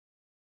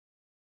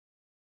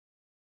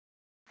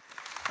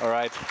All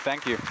right,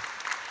 thank you.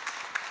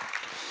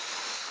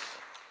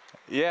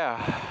 Yeah,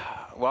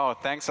 wow,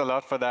 thanks a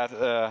lot for that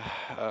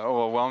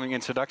overwhelming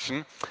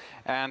introduction.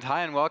 And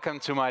hi and welcome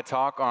to my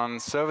talk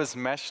on Service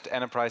Meshed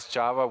Enterprise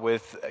Java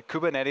with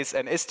Kubernetes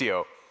and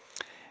Istio.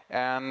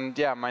 And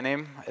yeah, my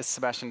name is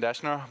Sebastian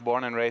Daschner,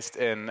 born and raised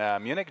in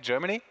Munich,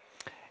 Germany.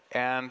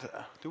 And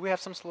do we have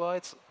some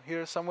slides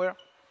here somewhere?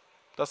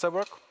 Does that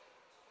work?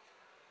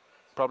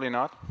 Probably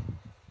not.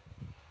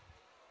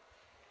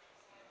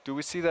 Do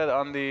we see that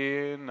on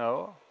the,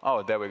 no?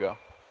 Oh, there we go.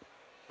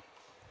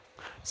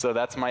 So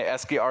that's my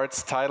ASCII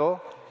Arts title.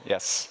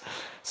 Yes.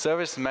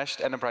 Service Meshed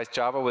Enterprise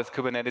Java with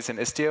Kubernetes and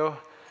Istio.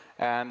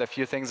 And a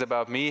few things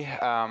about me.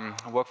 I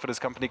work for this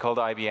company called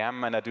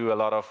IBM, and I do a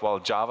lot of, well,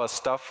 Java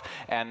stuff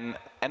and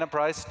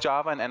enterprise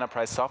Java and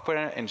enterprise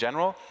software in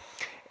general.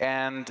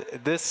 And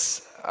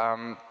this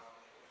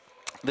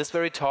this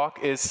very talk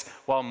is,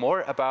 well,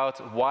 more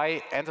about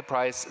why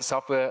enterprise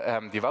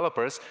software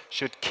developers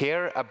should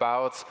care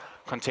about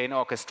container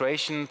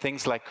orchestration,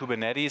 things like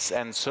Kubernetes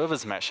and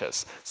service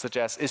meshes, such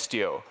as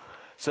Istio.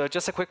 So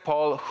just a quick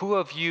poll, who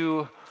of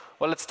you,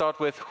 well, let's start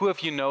with, who of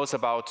you knows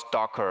about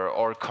Docker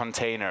or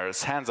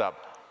containers? Hands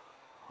up.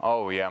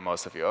 Oh, yeah,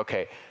 most of you.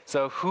 Okay.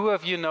 So who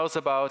of you knows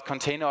about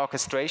container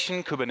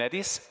orchestration,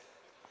 Kubernetes?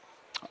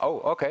 Oh,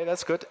 okay,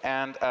 that's good.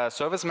 And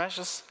service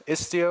meshes,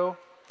 Istio,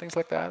 things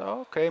like that?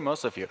 Okay,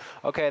 most of you.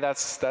 Okay,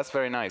 that's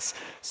very nice.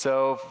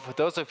 So for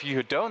those of you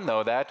who don't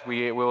know that,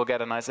 we will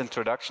get a nice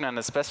introduction, and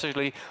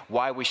especially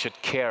why we should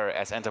care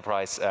as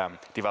enterprise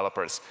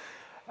developers.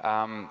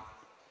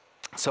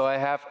 So I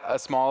have a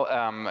small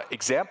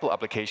example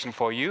application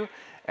for you,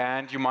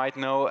 and you might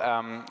know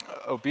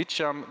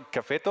Obicham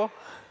Cafeto.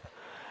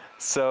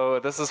 So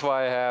this is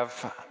why I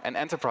have an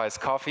enterprise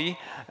coffee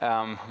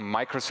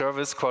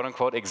microservice,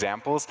 quote-unquote,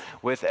 examples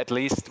with at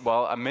least,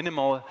 well, a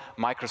minimal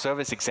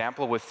microservice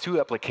example with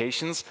two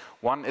applications.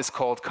 One is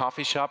called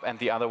Coffee Shop and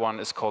the other one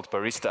is called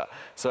Barista.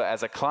 So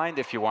as a client,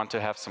 if you want to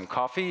have some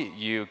coffee,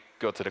 you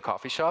go to the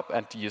coffee shop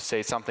and you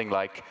say something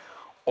like,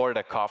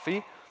 order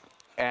coffee.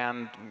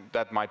 And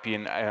that might be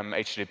an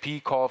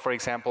HTTP call, for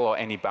example, or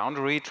any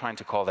boundary trying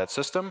to call that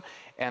system.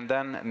 And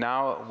then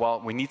now,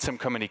 well, we need some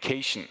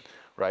communication.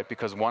 Right?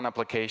 Because one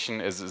application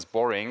is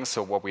boring,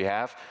 so what we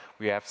have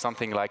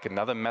something like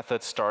another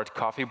method start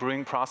coffee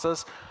brewing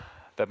process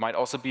that might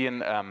also be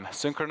an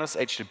synchronous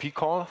HTTP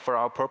call for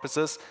our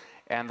purposes,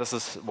 and this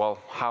is, well,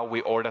 how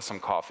we order some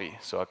coffee.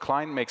 So a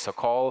client makes a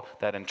call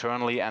that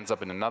internally ends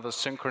up in another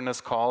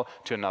synchronous call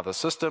to another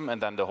system,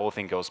 and then the whole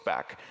thing goes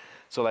back.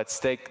 So let's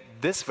take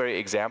this very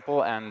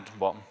example and,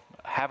 well,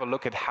 have a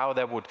look at how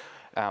that would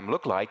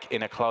look like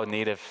in a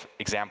cloud-native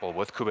example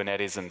with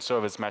Kubernetes and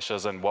service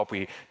meshes and what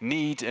we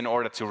need in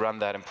order to run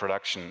that in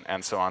production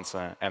and so on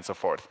and so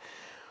forth.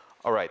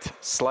 All right,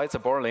 slides are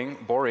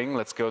boring.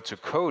 Let's go to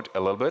code a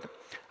little bit.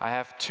 I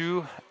have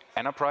two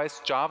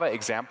enterprise Java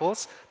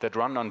examples that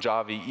run on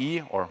Java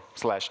EE or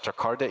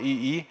 /Jakarta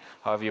EE,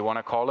 however you want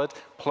to call it,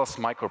 plus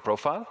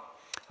microprofile.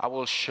 I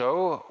will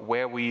show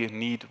where we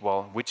need,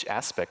 well, which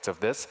aspects of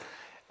this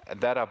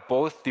that are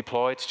both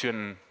deployed to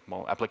an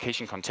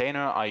application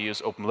container. I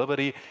use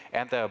OpenLiberty,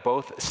 and they're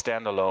both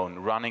standalone,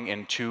 running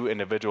in two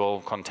individual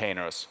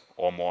containers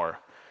or more.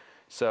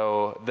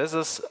 So this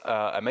is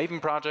a Maven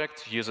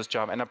project, uses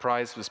Java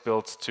Enterprise, was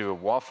built to a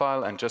WAR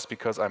file, and just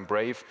because I'm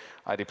brave,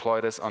 I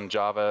deploy this on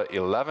Java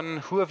 11.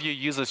 Who of you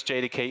uses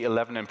JDK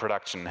 11 in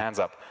production? Hands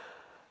up.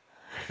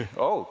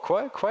 Oh,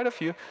 quite a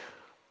few.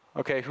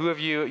 Okay, who of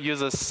you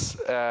uses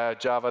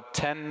Java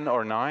 10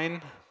 or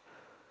 9?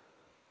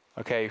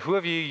 Okay, who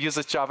of you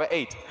uses Java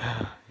 8?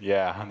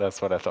 Yeah,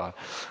 that's what I thought.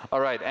 All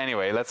right,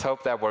 anyway, let's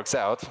hope that works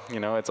out. You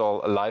know, it's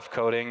all live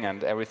coding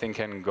and everything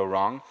can go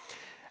wrong.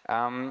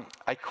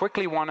 I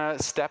quickly want to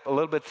step a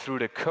little bit through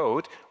the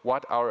code,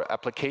 what our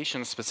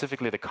application,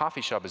 specifically the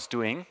coffee shop, is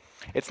doing.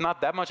 It's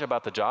not that much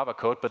about the Java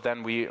code, but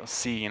then we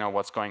see, you know,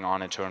 what's going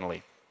on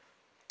internally.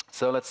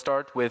 So let's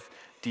start with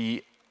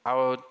the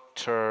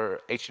outer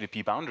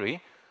HTTP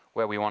boundary,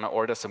 where we want to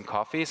order some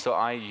coffee. So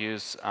I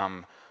use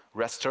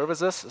REST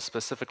services,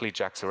 specifically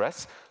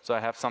JAX-RS. So I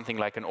have something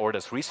like an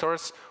orders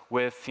resource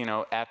with, you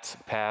know, at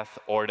path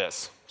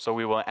orders. So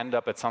we will end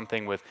up at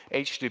something with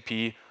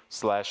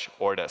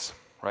HTTP/orders,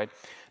 right?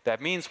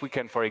 That means we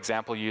can, for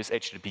example, use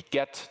HTTP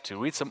GET to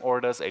read some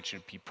orders,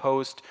 HTTP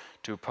POST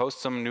to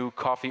post some new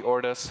coffee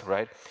orders,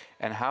 right?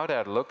 And how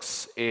that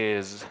looks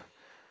is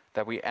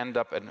that we end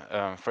up in,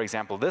 for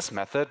example, this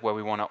method where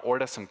we want to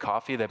order some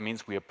coffee. That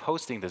means we are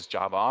posting this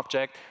Java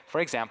object, for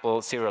example,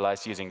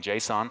 serialized using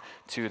JSON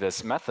to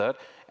this method.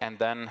 And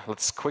then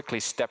let's quickly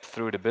step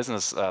through the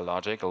business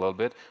logic a little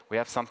bit. We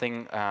have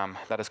something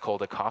that is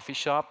called a coffee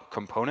shop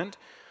component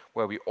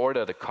where we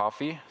order the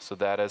coffee. So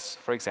that is,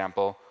 for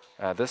example,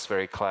 this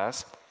very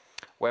class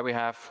where we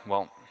have,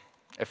 well,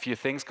 a few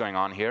things going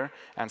on here,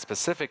 and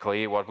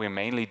specifically what we're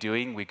mainly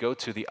doing, we go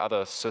to the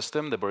other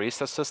system, the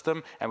barista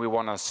system, and we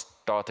want to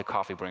start the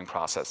coffee brewing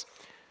process.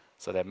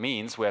 So that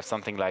means we have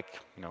something like,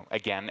 you know,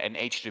 again, an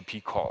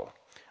HTTP call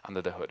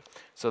under the hood.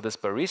 So this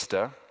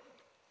barista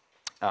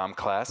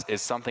class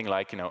is something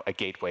like a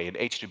gateway, an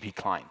HTTP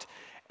client.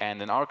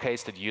 And in our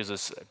case, that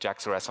uses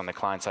JAX-RS on the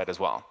client side as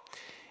well.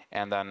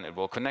 And then it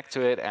will connect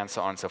to it, and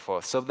so on and so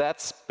forth. So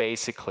that's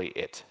basically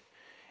it.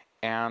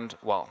 And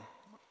well,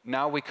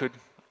 now we could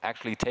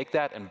actually take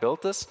that and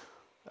build this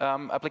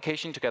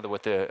application together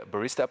with the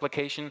Barista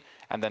application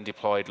and then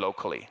deploy it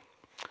locally.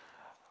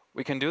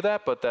 We can do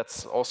that, but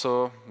that's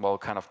also, well,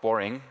 kind of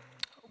boring.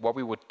 What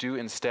we would do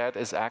instead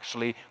is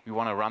actually we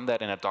want to run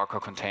that in a Docker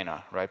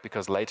container, right?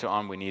 Because later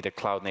on we need a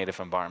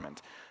cloud-native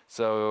environment.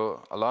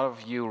 So a lot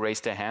of you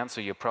raised their hands, so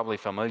you're probably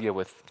familiar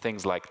with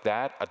things like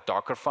that, a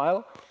Docker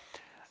file.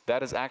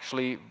 That is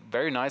actually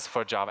very nice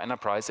for Java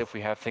Enterprise if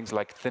we have things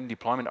like thin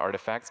deployment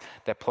artifacts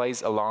that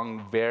plays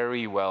along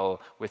very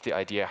well with the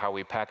idea how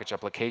we package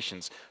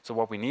applications. So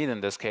what we need in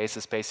this case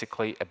is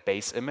basically a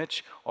base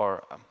image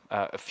or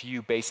a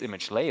few base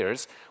image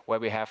layers where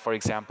we have, for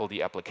example,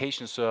 the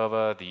application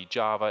server, the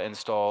Java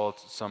installed,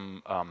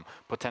 some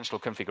potential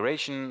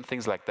configuration,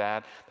 things like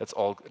that. That's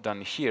all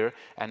done here.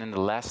 And in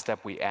the last step,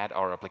 we add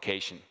our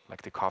application,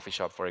 like the coffee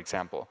shop, for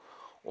example.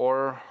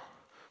 Or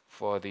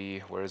for the,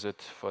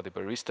 for the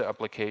Barista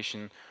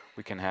application,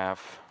 we can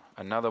have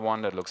another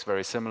one that looks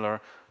very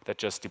similar that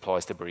just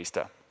deploys the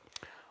Barista.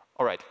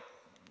 All right,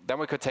 then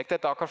we could take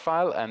that Docker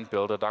file and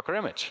build a Docker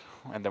image.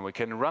 And then we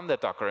can run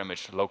that Docker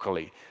image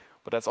locally.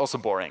 But that's also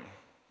boring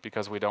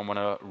because we don't want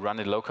to run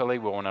it locally.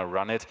 We want to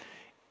run it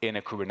in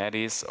a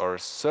Kubernetes or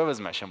service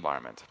mesh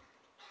environment.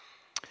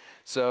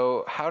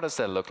 So how does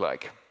that look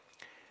like?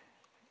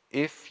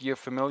 If you're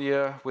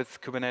familiar with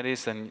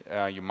Kubernetes, then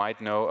you might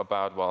know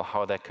about, well,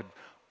 how that could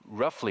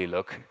roughly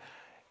look.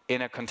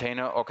 In a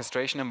container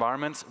orchestration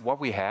environment, what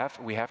we have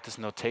this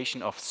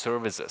notation of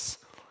services,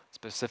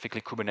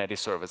 specifically Kubernetes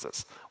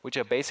services, which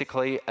are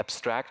basically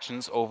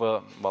abstractions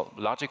over, well,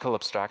 logical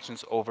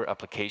abstractions over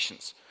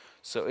applications.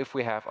 So if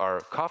we have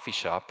our coffee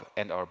shop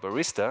and our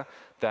Barista,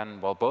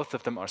 then, well, both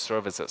of them are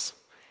services.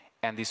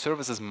 And these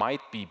services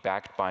might be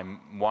backed by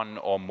one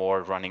or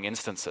more running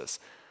instances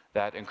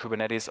that in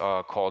Kubernetes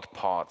are called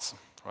pods,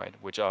 right,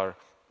 which are,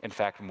 in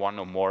fact, one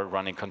or more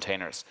running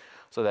containers.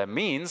 So that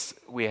means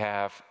we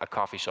have a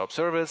coffee shop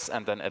service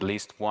and then at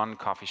least one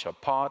coffee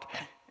shop pod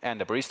and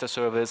a Barista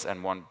service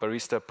and one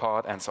Barista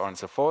pod and so on and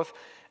so forth.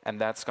 And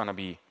that's going to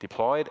be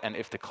deployed. And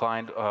if the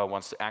client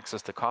wants to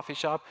access the coffee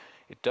shop,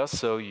 it does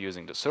so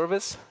using the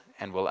service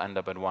and will end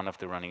up at one of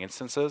the running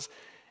instances.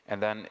 And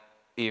then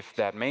if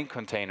that main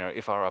container,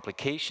 if our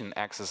application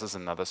accesses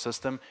another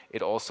system,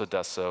 it also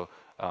does so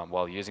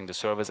while using the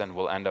service and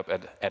will end up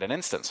at an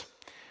instance.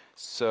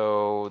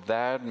 So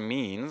that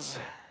means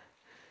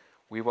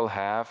we will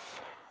have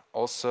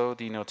also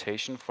the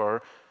notation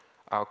for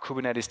our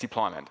Kubernetes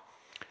deployment.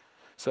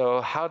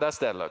 So how does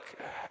that look?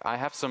 I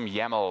have some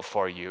YAML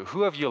for you.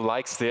 Who of you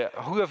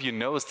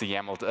knows the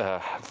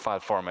YAML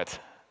file format?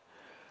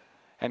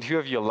 And who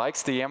of you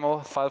likes the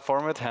YAML file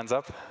format? Hands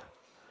up.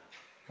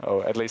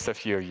 Oh, at least a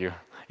few of you.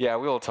 Yeah,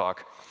 we will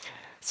talk.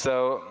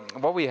 So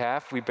what we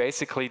have, we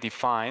basically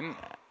define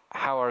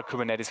how our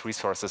Kubernetes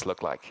resources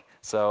look like.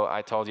 So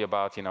I told you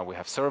about, we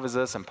have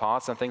services and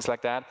pods and things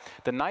like that.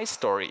 The nice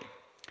story,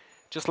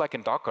 just like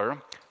in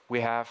Docker,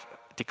 we have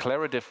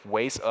declarative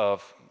ways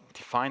of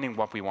defining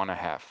what we want to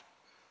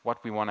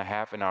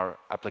have in our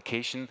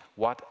application,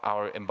 what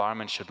our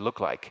environment should look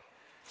like.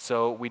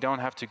 So we don't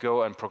have to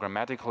go and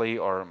programmatically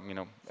or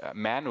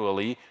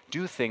manually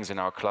do things in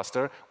our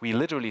cluster. We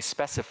literally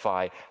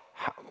specify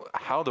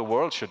how the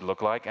world should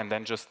look like and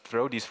then just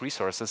throw these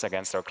resources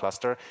against our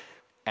cluster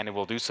and it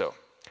will do so.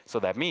 So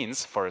that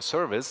means for a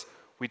service,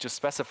 we just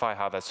specify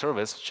how that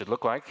service should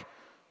look like.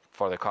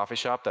 For the coffee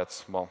shop,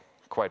 that's, well,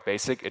 quite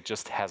basic. It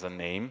just has a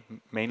name,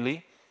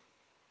 mainly.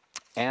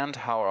 And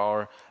how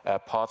our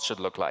pods should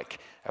look like.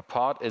 A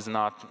pod is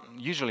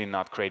usually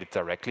not created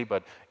directly,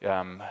 but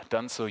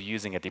done so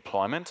using a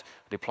deployment.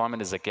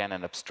 Deployment is, again,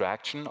 an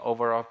abstraction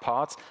over our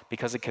pods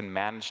because it can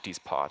manage these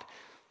pods.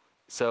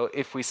 So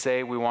if we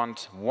say we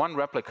want 1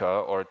 replica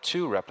or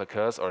 2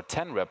 replicas or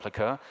 10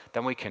 replica,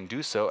 then we can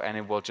do so and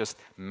it will just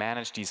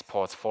manage these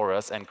pods for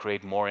us and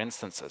create more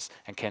instances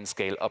and can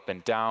scale up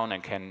and down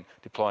and can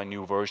deploy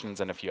new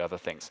versions and a few other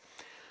things.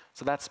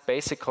 So that's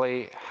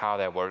basically how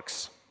that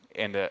works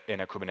in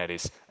a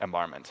Kubernetes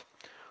environment.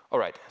 All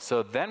right,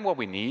 so then what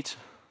we need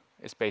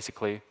is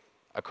basically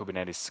a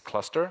Kubernetes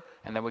cluster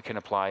and then we can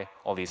apply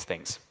all these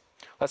things.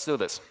 Let's do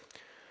this.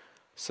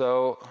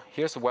 So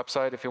here's the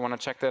website if you want to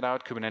check that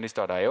out,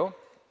 kubernetes.io.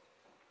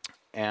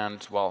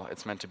 And, well,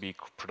 it's meant to be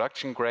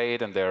production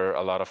grade, and there are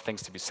a lot of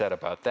things to be said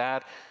about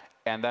that.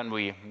 And then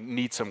we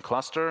need some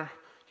cluster.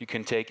 You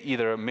can take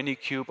either a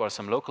Minikube or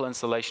some local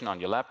installation on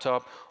your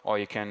laptop, or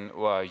you can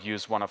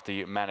use one of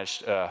the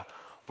managed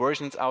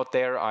versions out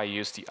there. I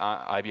use the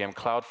IBM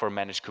Cloud for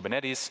managed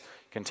Kubernetes.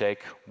 You can take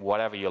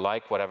whatever you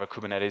like, whatever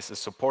Kubernetes is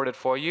supported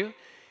for you.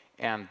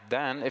 And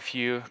then if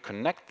you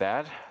connect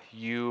that,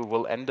 you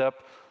will end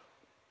up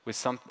with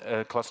some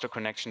cluster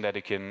connection that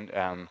you can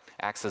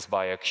access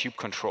via kube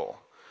control.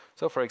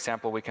 So for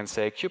example, we can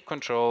say kube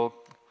control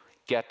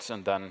get,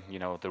 and then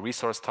the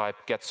resource type,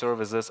 get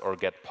services or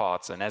get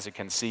pods. And as you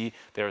can see,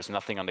 there is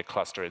nothing on the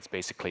cluster. It's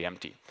basically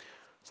empty.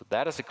 So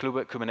that is a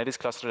Kubernetes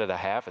cluster that I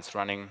have. It's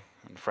running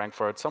in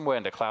Frankfurt, somewhere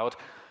in the cloud,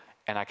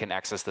 and I can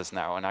access this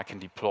now, and I can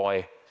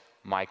deploy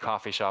my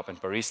coffee shop and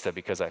barista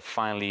because I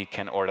finally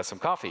can order some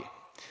coffee.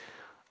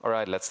 All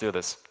right, let's do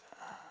this.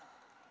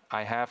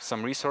 I have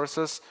some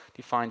resources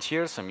defined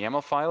here, some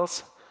YAML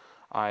files.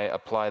 I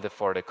apply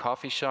for the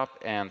coffee shop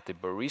and the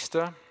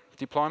barista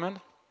deployment.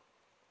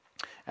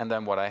 And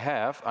then what I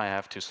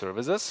have 2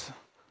 services,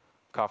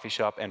 coffee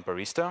shop and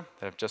barista,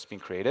 that have just been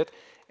created.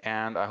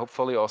 And I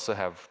hopefully also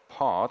have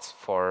pods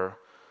for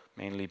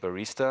mainly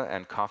barista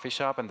and coffee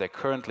shop, and they're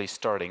currently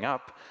starting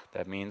up.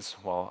 That means,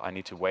 well, I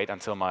need to wait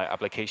until my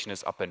application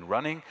is up and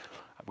running.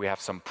 We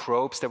have some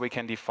probes that we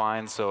can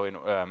define, so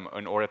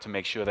in order to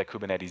make sure that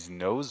Kubernetes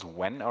knows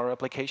when our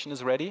application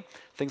is ready,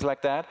 things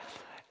like that.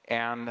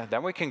 And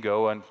then we can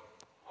go and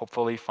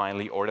hopefully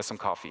finally order some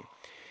coffee.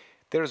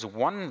 There's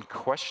one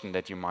question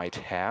that you might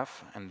have,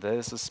 and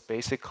this is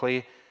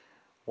basically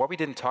what we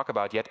didn't talk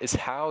about yet, is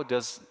how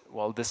does,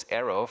 well, this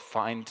arrow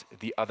find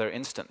the other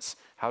instance?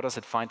 How does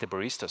it find the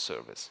barista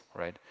service,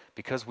 right?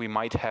 Because we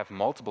might have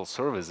multiple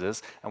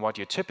services, and what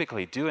you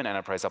typically do in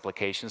enterprise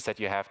applications that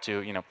you have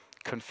to,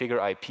 configure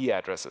IP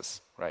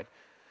addresses, right?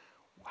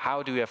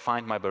 How do I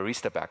find my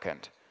barista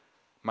backend?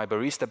 My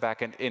barista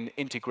backend in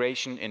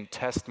integration, in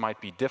test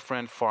might be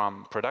different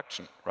from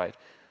production, right?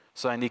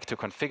 So I need to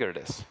configure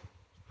this.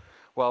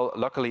 Well,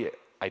 luckily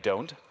I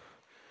don't,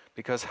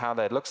 because how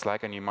that looks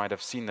like, and you might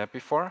have seen that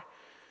before,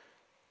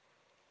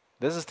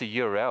 this is the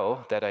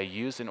URL that I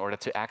use in order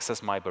to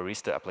access my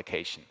barista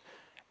application.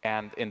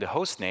 And in the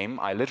host name,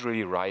 I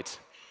literally write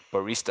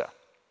barista,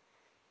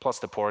 plus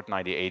the port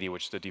 9080,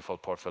 which is the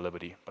default port for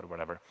Liberty, but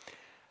whatever.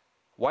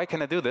 Why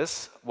can I do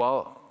this?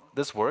 Well,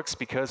 this works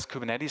because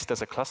Kubernetes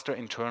does a cluster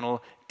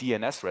internal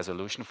DNS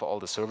resolution for all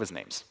the service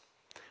names,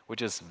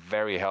 which is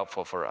very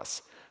helpful for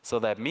us. So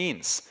that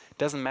means it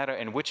doesn't matter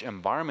in which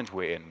environment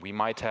we're in. We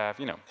might have,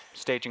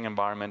 staging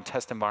environment,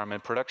 test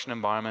environment, production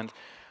environment.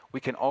 We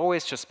can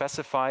always just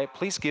specify,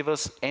 please give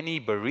us any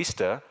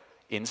barista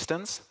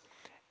instance.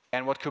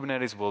 And what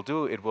Kubernetes will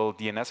do, it will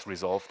DNS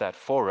resolve that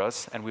for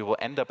us, and we will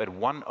end up at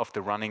one of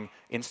the running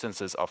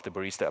instances of the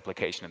barista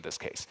application in this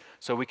case.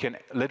 So we can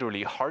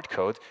literally hard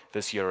code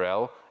this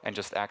URL and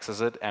just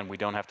access it, and we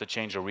don't have to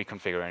change or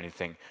reconfigure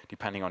anything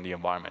depending on the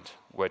environment,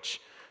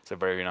 which is a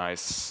very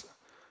nice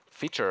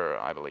feature,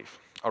 I believe.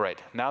 All right,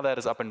 now that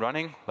is up and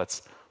running,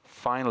 let's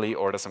finally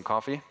order some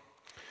coffee.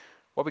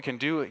 What we can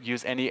do,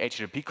 use any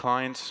HTTP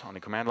client on the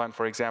command line,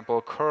 for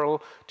example,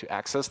 curl to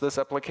access this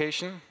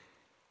application.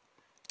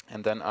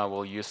 And then I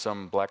will use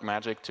some black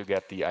magic to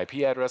get the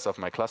IP address of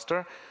my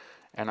cluster.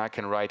 And I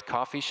can write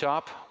coffee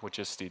shop, which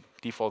is the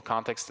default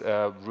context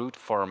route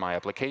for my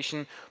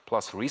application,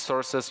 plus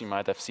resources. You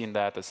might have seen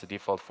that as the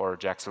default for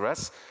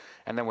JAX-RS.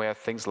 And then we have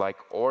things like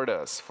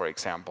orders, for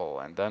example.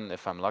 And then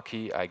if I'm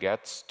lucky, I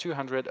get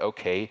 200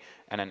 OK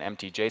and an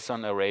empty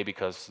JSON array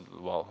because,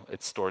 well,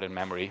 it's stored in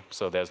memory,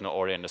 so there's no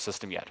order in the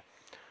system yet.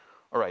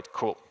 All right,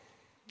 cool.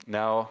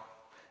 Now,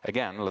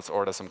 again, let's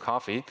order some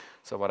coffee.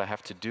 So what I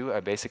have to do, I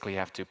basically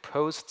have to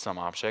post some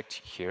object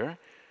here,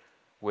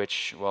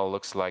 which, well,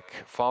 looks like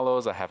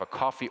follows. I have a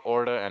coffee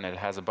order, and it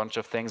has a bunch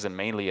of things, and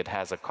mainly it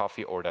has a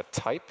coffee order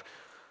type.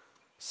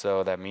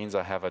 So that means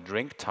I have a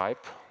drink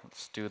type.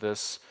 Let's do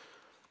this.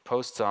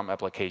 Post some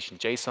application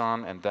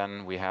JSON, and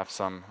then we have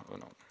some, oh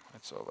no,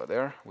 it's over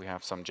there. We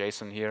have some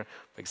JSON here,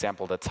 for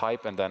example, the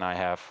type, and then I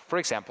have, for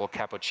example,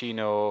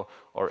 cappuccino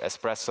or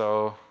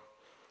espresso.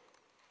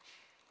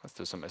 Let's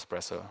do some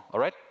espresso. All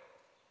right?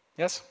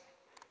 Yes?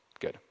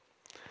 Good.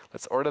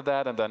 Let's order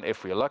that, and then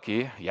if we're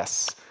lucky,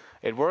 yes,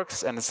 it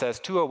works, and it says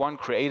 201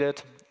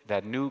 created.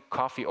 That new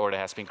coffee order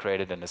has been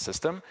created in the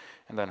system,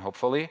 and then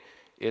hopefully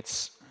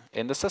it's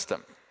in the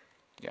system.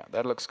 Yeah,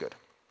 that looks good.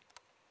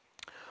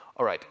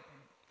 All right.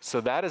 So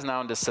that is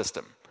now in the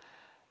system.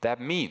 That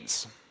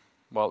means,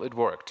 well, it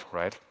worked,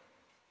 right?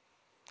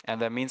 And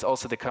that means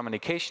also the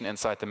communication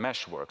inside the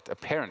mesh worked,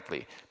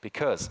 apparently,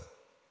 because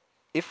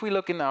if we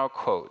look in our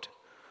code,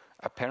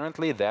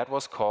 apparently that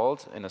was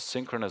called in a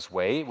synchronous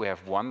way. We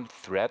have one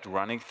thread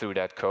running through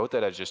that code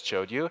that I just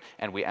showed you,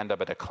 and we end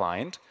up at a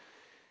client.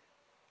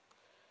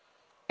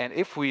 And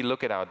if we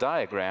look at our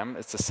diagram,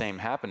 it's the same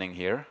happening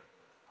here.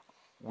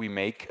 We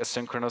make a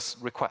synchronous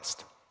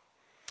request.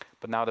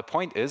 But now the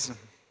point is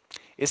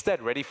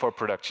that ready for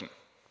production?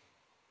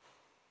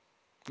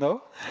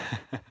 No?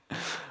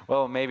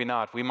 Well, maybe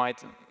not. We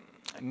might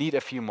need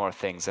a few more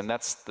things, and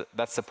that's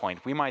the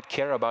point. We might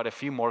care about a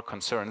few more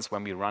concerns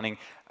when we're running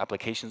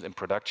applications in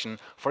production.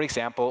 For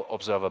example,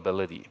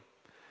 observability.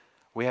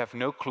 We have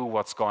no clue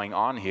what's going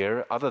on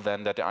here, other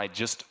than that I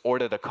just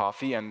ordered a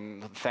coffee,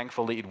 and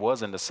thankfully it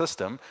was in the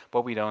system,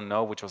 but we don't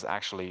know which was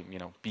actually,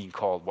 being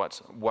called,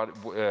 what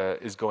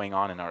is going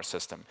on in our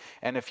system.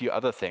 And a few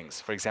other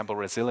things, for example,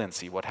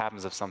 resiliency, what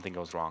happens if something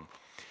goes wrong.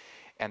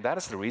 And that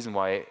is the reason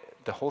why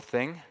the whole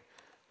thing,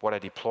 what I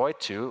deployed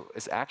to,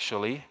 is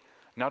actually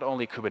not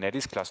only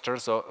Kubernetes cluster,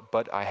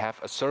 but I have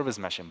a service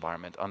mesh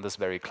environment on this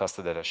very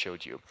cluster that I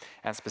showed you.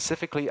 And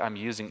specifically, I'm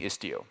using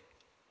Istio.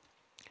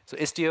 So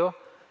Istio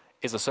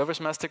is a service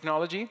mesh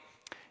technology,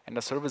 and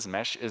a service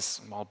mesh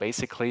is, well,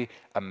 basically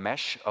a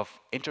mesh of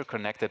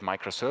interconnected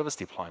microservice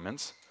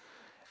deployments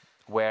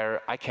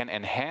where I can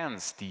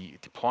enhance the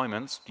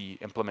deployments, the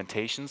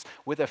implementations,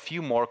 with a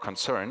few more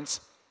concerns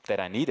that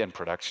I need in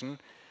production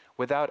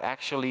without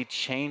actually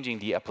changing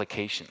the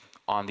application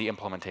on the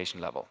implementation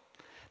level.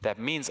 That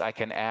means I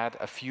can add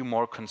a few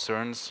more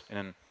concerns in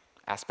an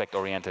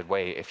aspect-oriented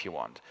way, if you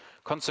want.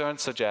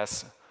 Concerns such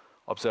as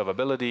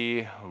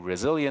observability,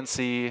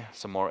 resiliency,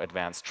 some more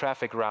advanced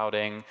traffic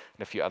routing, and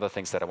a few other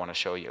things that I want to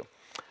show you.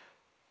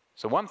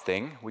 So one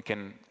thing we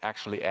can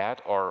actually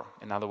add, or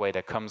another way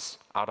that comes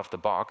out of the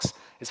box,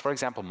 is, for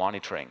example,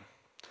 monitoring.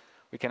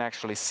 We can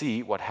actually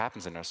see what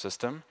happens in our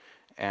system,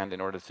 and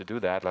in order to do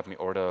that, let me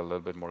order a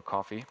little bit more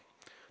coffee,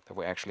 that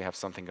we actually have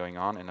something going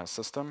on in our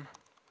system.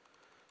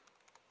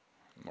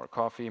 More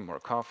coffee, more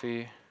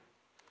coffee,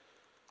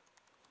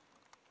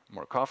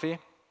 more coffee.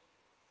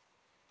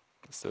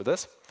 Let's do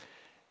this.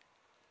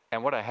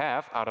 And what I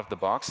have out of the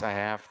box, I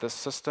have this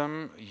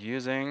system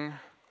using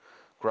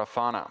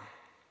Grafana.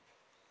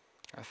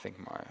 I think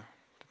did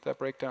that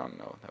break down?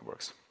 No, that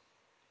works.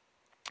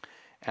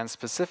 And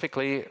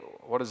specifically,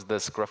 what is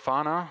this?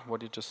 Grafana,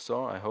 what you just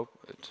saw, I hope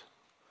it,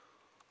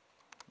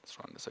 let's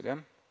run this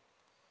again.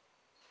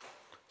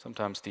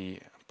 Sometimes the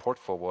port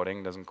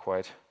forwarding doesn't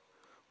quite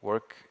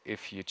work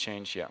if you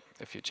change,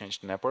 if you change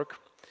the network.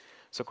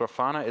 So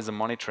Grafana is a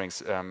monitoring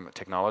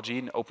technology,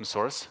 an open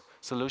source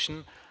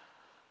solution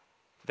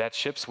that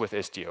ships with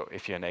Istio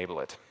if you enable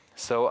it.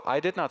 So I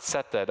did not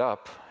set that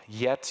up,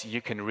 yet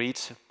you can read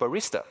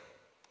barista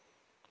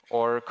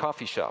or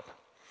coffee shop.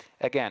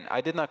 Again, I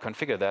did not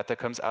configure that. That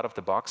comes out of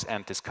the box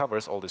and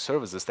discovers all the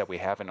services that we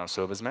have in our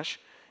service mesh.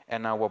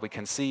 And now what we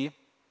can see,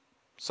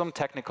 some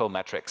technical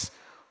metrics.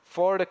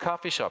 For the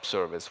coffee shop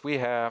service, we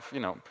have,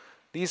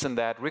 these and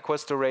that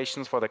request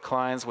durations for the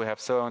clients. We have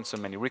so and so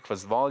many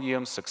request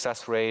volumes,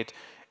 success rate,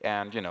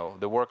 and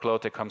the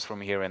workload that comes from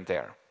here and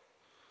there.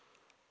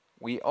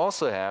 We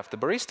also have the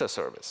barista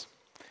service.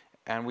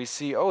 And we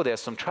see, oh,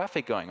 there's some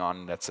traffic going on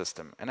in that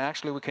system. And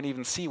actually, we can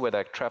even see where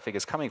that traffic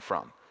is coming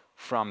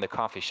from the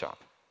coffee shop.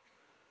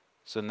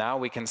 So now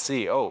we can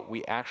see, oh,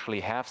 we actually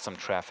have some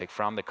traffic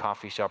from the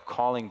coffee shop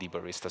calling the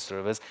barista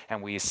service,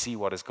 and we see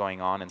what is going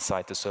on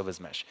inside the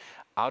service mesh.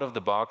 Out of the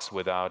box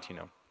without,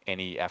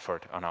 any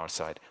effort on our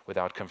side,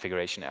 without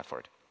configuration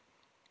effort.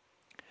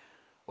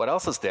 What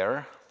else is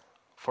there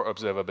for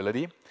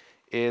observability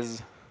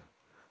is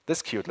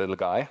this cute little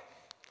guy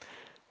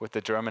with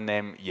the German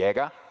name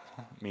Jäger,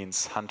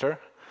 means hunter.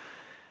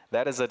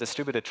 That is a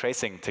distributed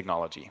tracing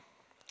technology.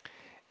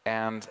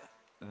 And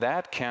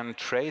that can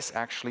trace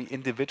actually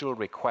individual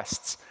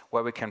requests,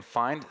 where we can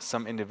find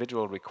some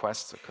individual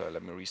requests. Okay,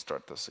 let me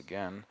restart this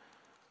again.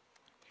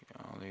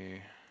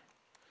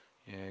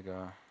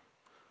 Jäger.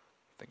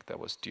 I think that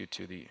was due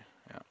to the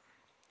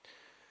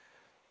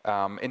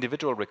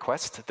individual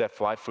requests that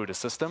fly through the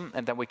system,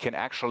 and then we can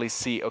actually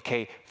see,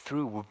 okay,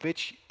 through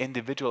which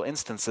individual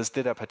instances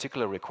did a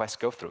particular request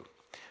go through.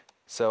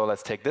 So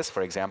let's take this,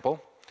 for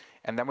example,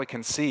 and then we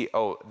can see,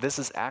 oh, this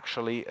is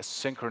actually a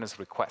synchronous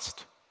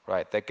request,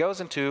 right? That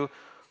goes into,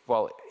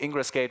 well,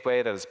 ingress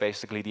gateway, that is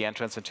basically the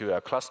entrance into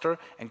a cluster,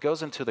 and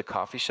goes into the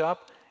coffee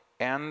shop,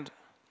 and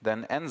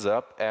then ends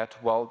up at,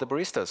 well, the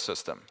barista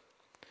system.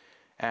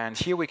 And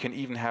here we can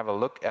even have a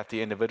look at the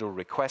individual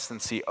request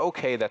and see,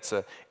 okay, that's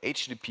a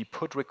HTTP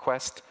put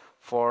request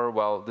for,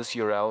 well, this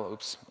URL,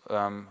 oops,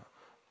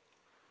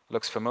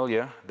 looks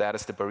familiar. That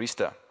is the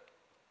barista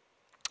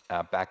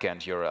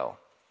backend URL.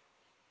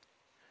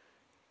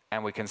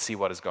 And we can see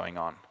what is going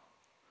on.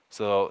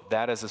 So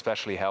that is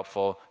especially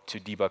helpful to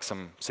debug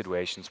some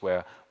situations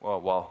where,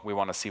 well, we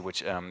want to see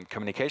which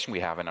communication we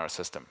have in our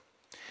system.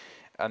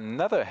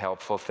 Another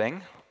helpful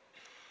thing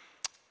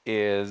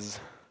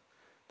is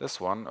this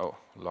one, oh,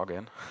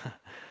 login,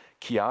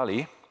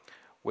 Kiali,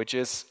 which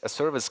is a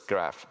service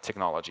graph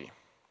technology.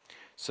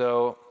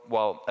 So,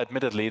 well,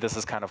 admittedly, this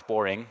is kind of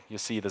boring. You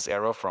see this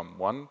arrow from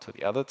one to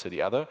the other to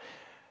the other.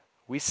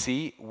 We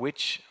see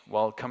which,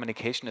 well,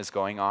 communication is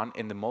going on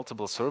in the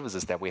multiple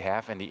services that we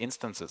have and the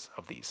instances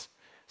of these.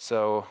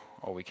 So,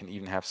 or we can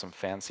even have some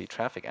fancy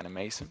traffic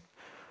animation.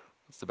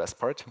 That's the best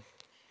part.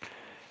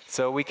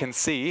 So we can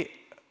see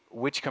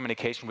which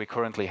communication we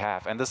currently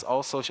have. And this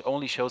also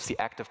only shows the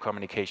active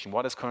communication,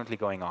 what is currently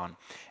going on.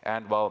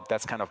 And well,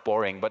 that's kind of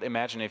boring, but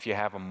imagine if you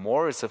have a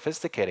more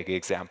sophisticated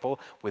example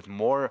with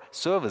more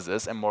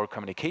services and more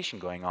communication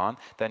going on,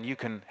 then you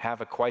can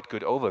have a quite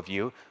good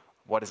overview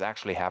what is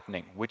actually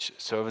happening, which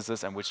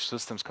services and which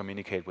systems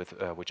communicate with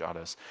which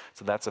others.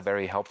 So that's a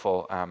very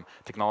helpful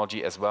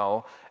technology as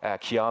well.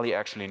 Kiali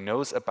actually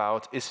knows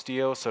about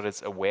Istio, so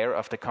it's aware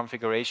of the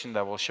configuration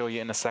that we'll show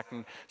you in a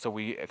second, so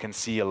we can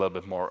see a little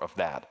bit more of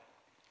that.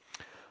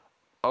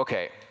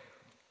 Okay,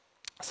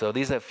 so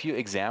these are a few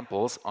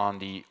examples on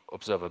the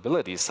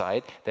observability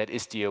side that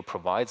Istio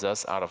provides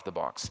us out of the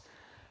box.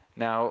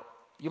 Now,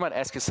 you might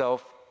ask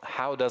yourself,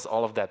 how does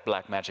all of that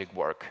black magic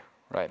work,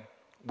 right?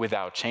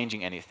 Without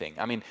changing anything.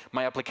 I mean,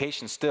 my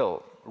application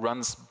still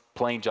runs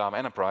plain Java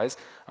Enterprise.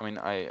 I mean,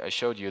 I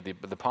showed you the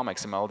POM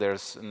XML.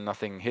 There's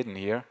nothing hidden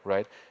here,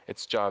 right?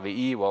 It's Java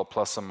EE, well,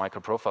 plus some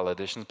microprofile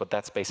additions, but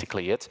that's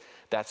basically it.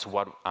 That's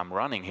what I'm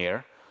running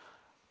here.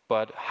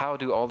 But how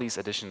do all these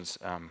additions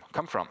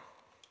come from?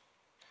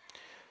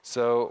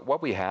 So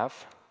what we have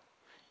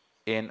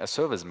in a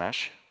service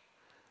mesh,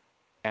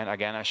 and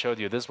again, I showed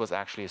you this was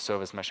actually a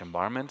service mesh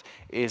environment,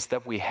 is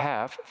that we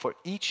have for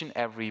each and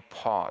every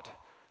pod,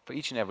 for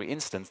each and every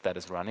instance that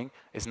is running,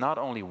 is not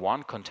only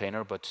one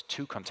container, but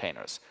two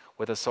containers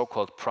with a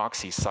so-called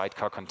proxy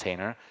sidecar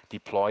container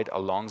deployed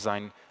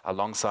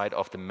alongside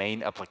of the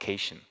main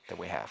application that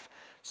we have.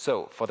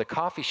 So for the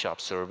coffee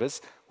shop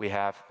service, we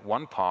have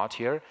one pod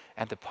here,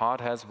 and the pod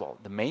has, well,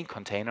 the main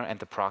container and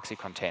the proxy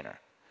container.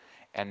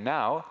 And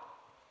now,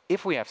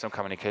 if we have some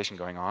communication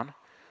going on,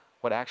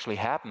 what actually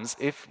happens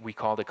if we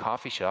call the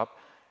coffee shop,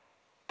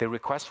 the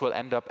request will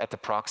end up at the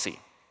proxy.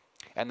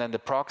 And then the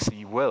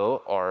proxy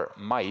will or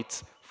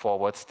might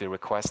forward the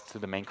request to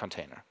the main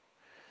container.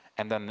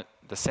 And then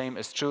the same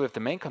is true if the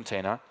main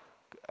container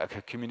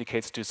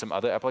communicates to some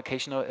other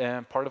application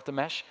part of the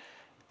mesh.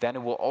 Then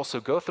it will also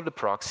go through the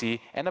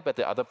proxy, end up at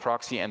the other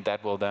proxy, and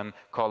that will then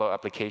call our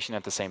application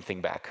and the same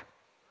thing back.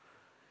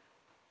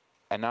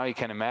 And now you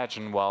can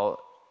imagine, well,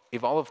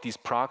 if all of these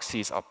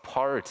proxies are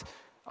part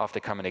of the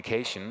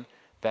communication,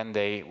 then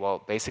they,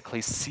 well,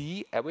 basically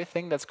see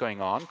everything that's going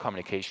on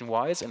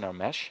communication-wise in our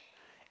mesh,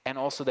 and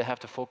also they have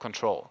the full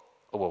control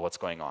over what's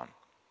going on,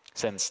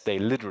 since they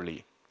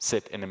literally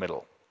sit in the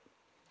middle.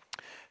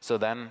 So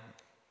then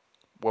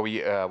what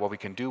we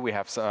can do, we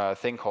have a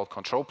thing called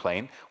control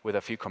plane with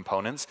a few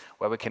components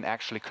where we can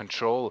actually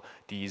control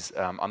these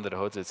under the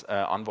hoods, it's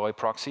Envoy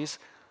proxies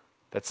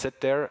that sit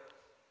there,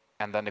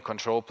 and then the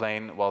control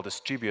plane, well,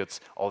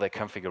 distributes all their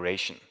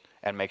configuration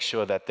and make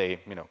sure that they,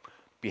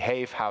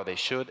 behave how they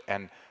should,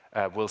 and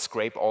will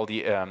scrape all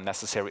the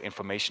necessary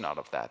information out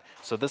of that.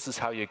 So this is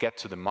how you get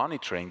to the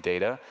monitoring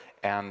data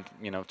and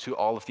to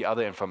all of the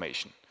other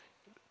information.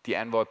 The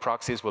Envoy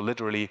proxies will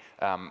literally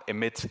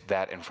emit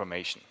that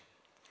information.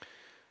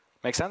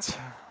 Make sense?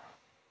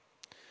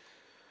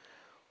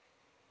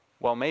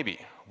 Well, maybe.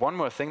 One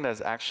more thing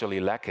that's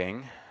actually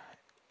lacking,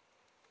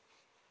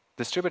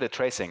 distributed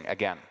tracing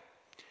again.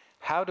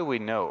 How do we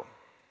know,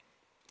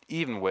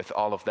 even with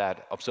all of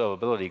that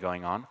observability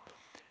going on,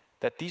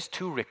 that these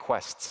two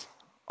requests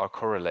are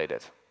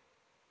correlated?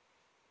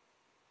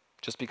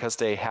 Just because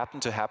they happen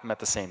to happen at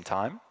the same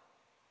time?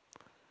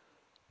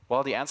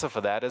 Well, the answer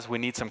for that is we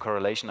need some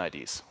correlation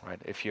IDs,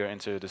 right? If you're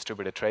into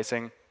distributed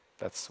tracing,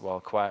 that's, well,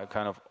 quite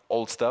kind of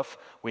old stuff.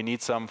 We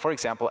need some, for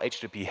example,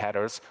 HTTP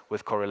headers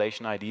with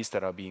correlation IDs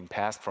that are being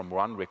passed from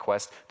one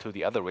request to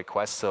the other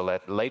request, so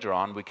that later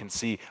on we can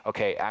see,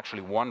 okay,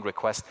 actually one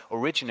request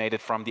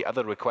originated from the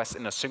other request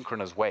in a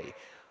synchronous way,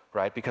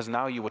 right? Because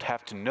now you would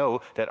have to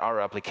know that our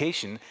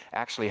application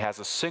actually has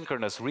a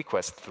synchronous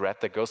request thread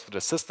that goes through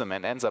the system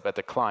and ends up at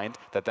the client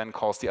that then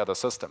calls the other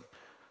system,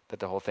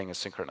 that the whole thing is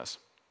synchronous.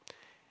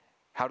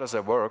 How does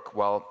that work?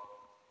 Well,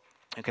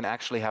 you can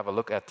actually have a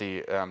look at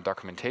the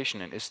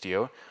documentation in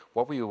Istio.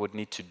 What we would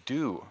need to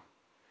do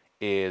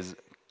is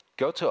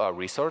go to our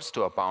resource,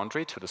 to our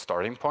boundary, to the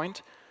starting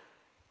point,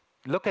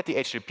 look at the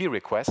HTTP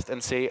request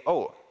and say,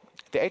 oh,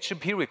 the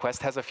HTTP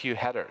request has a few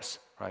headers,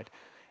 right?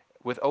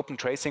 With Open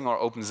Tracing or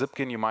Open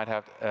Zipkin, you might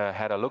have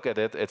had a look at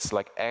it. It's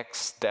like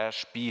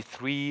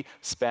X-B3,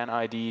 span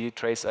ID,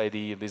 trace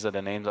ID. These are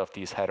the names of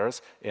these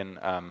headers in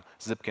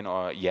Zipkin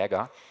or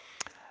Jaeger.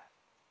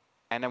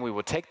 And then we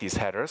would take these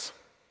headers,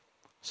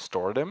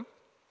 store them,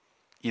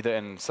 either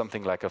in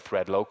something like a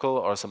thread local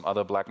or some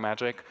other black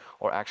magic,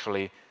 or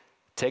actually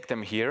take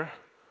them here,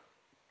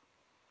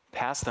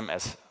 pass them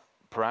as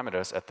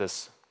parameters at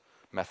this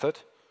method,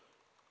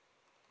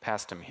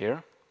 pass them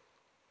here,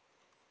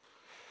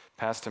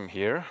 pass them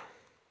here,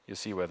 you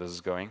see where this is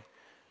going,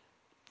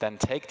 then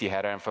take the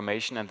header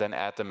information and then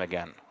add them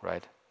again,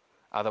 right?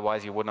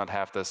 Otherwise you would not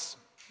have this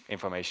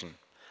information.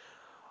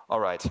 All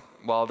right,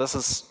 well, this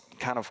is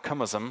kind of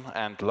cumbersome,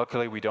 and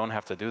luckily we don't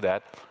have to do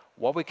that.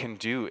 What we can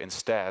do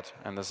instead,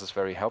 and this is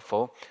very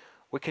helpful,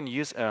 we can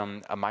use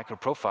a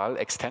microprofile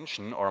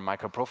extension or a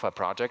microprofile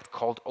project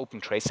called Open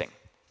Tracing.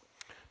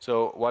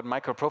 So what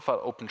microprofile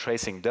Open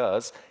Tracing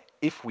does,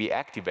 if we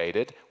activate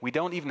it, we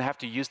don't even have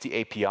to use the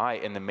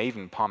API in the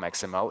Maven POM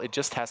XML. It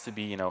just has to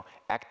be,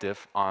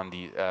 active on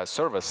the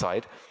server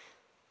side.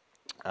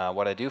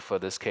 What I do for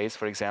this case,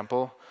 for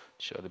example,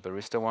 show the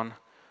barista one.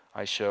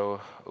 I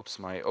show,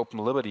 my Open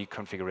Liberty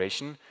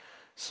configuration.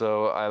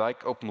 So I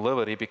like Open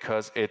Liberty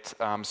because it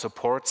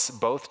supports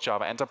both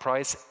Java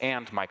Enterprise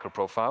and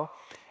microprofile,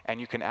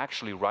 and you can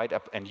actually write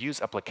up and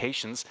use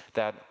applications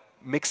that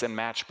mix and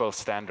match both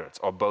standards,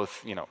 or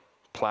both,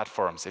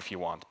 platforms if you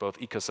want, both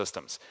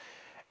ecosystems.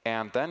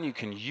 And then you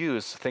can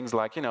use things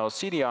like,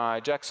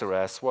 CDI,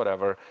 JAX-RS,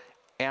 whatever,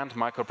 and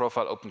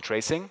microprofile Open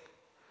Tracing,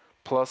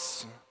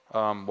 plus,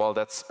 well,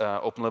 that's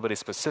Open Liberty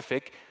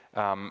specific,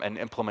 an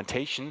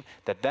implementation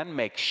that then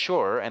makes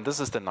sure, and this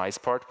is the nice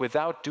part,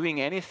 without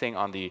doing anything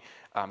on the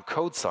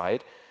code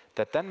side,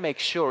 that then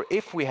makes sure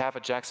if we have a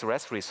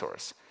JAX-RS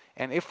resource,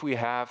 and if we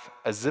have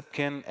a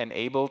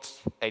Zipkin-enabled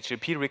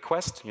HTTP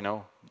request,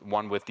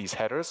 one with these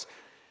headers,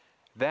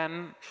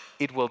 then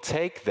it will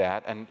take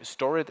that and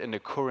store it in the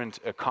current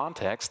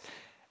context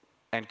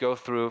and go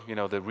through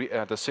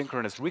the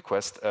synchronous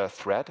request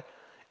thread.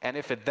 And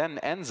if it then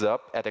ends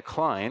up at a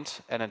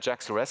client, and a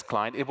JAX-RS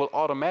client, it will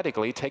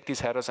automatically take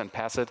these headers and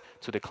pass it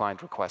to the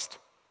client request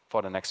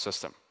for the next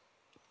system.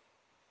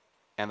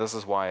 And this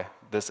is why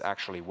this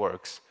actually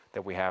works,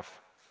 that we have,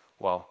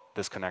 well,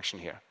 this connection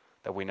here,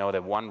 that we know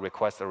that one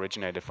request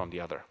originated from the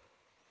other.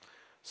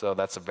 So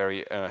that's a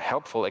very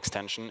helpful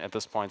extension at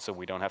this point, so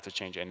we don't have to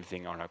change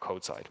anything on our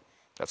code side.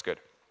 That's good.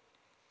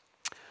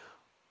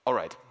 All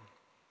right.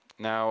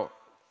 Now,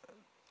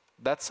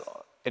 that's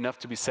enough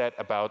to be said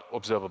about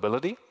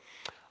observability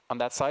on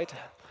that side.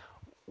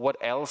 What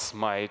else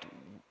might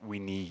we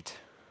need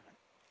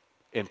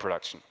in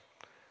production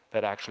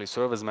that actually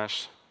service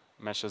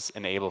meshes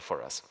enable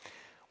for us?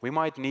 We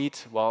might need,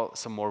 well,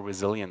 some more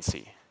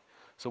resiliency.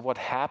 So what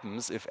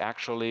happens if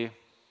actually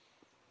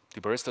the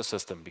barista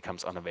system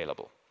becomes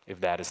unavailable, if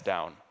that is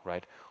down,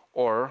 right?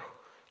 Or,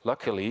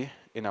 luckily,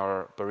 in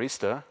our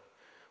barista,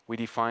 we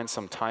define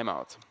some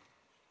timeout.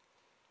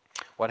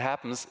 What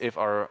happens if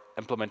our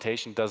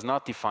implementation does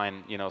not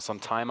define,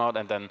 some timeout,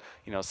 and then,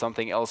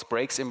 something else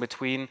breaks in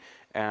between,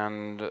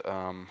 and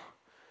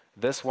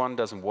this one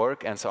doesn't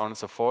work, and so on and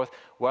so forth?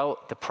 Well,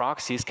 the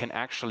proxies can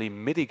actually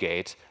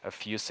mitigate a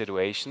few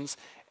situations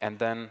and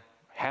then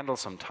handle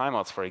some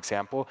timeouts, for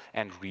example,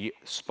 and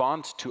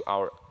respond to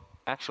our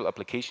actual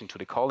application, to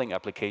the calling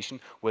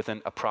application, with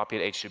an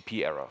appropriate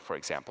HTTP error, for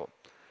example.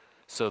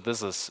 So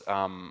this is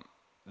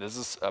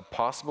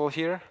possible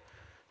here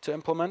to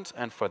implement,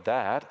 and for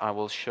that, I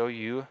will show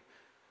you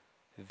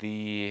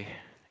the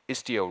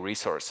Istio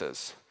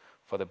resources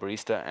for the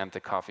barista and the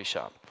coffee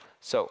shop.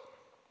 So,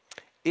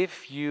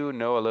 if you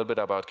know a little bit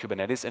about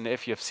Kubernetes, and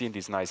if you've seen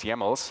these nice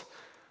YAMLs,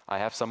 I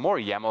have some more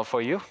YAML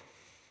for you.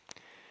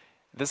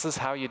 This is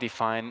how you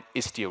define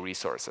Istio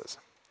resources.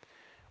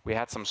 We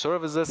had some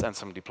services and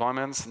some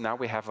deployments. Now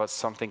we have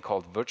something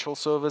called virtual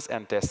service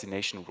and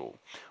destination rule.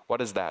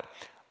 What is that?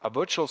 A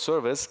virtual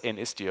service in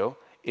Istio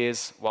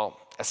is, well,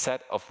 a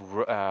set of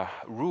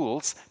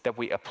rules that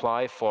we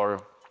apply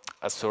for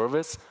a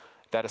service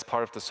that is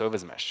part of the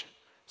service mesh.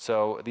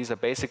 So these are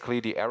basically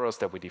the arrows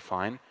that we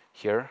define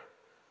here.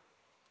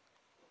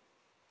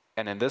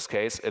 And in this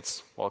case,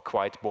 it's, well,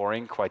 quite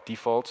boring, quite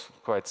default,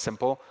 quite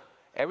simple.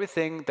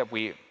 Everything that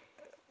we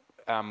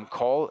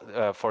call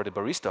for the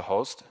barista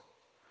host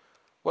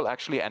will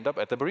actually end up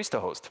at the barista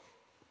host.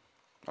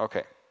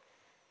 Okay.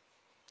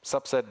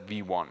 Subset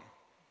v1.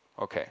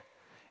 Okay.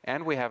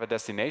 And we have a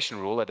destination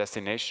rule. A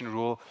destination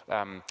rule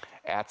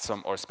adds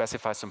some or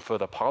specifies some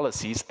further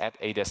policies at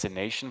a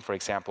destination. For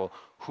example,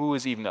 who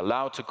is even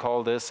allowed to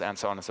call this, and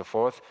so on and so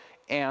forth.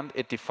 And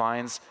it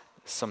defines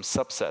some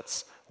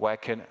subsets where I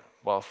can,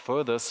 well,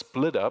 further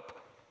split up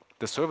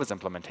the service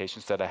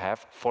implementations that I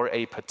have for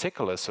a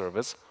particular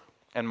service,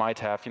 and might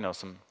have,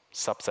 some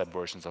subset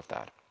versions of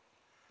that.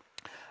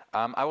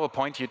 I will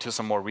point you to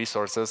some more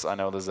resources. I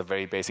know this is a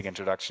very basic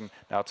introduction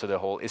now to the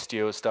whole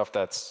Istio stuff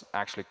that's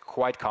actually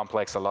quite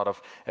complex, a lot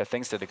of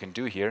things that you can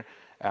do here,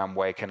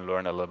 where you can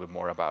learn a little bit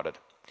more about it.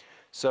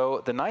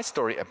 So the nice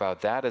story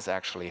about that is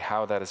actually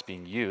how that is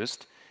being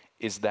used,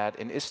 is that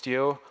in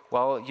Istio,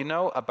 well, you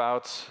know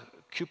about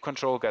kube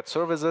control get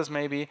services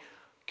maybe.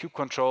 Kube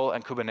control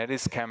and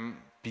Kubernetes can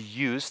be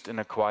used in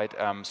a quite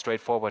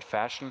straightforward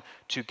fashion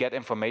to get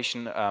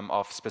information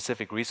of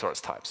specific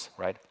resource types,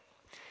 right?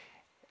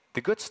 The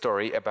good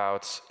story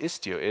about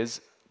Istio is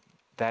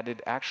that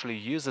it actually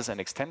uses an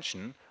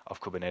extension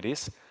of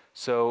Kubernetes.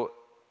 So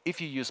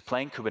if you use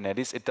plain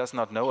Kubernetes, it does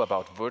not know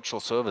about virtual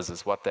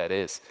services, what that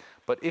is.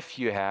 But if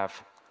you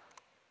have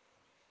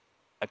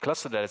a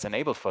cluster that is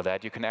enabled for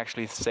that, you can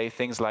actually say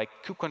things like,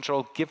 kube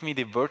control, give me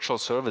the virtual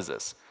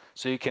services.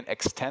 So you can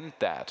extend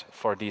that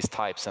for these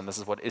types, and this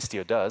is what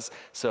Istio does.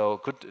 So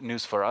good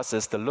news for us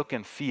is the look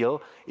and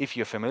feel, if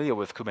you're familiar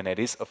with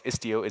Kubernetes, of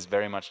Istio is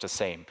very much the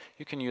same.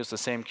 You can use the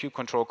same kube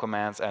control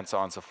commands and so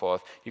on and so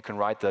forth. You can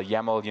write the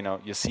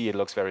YAML, you see it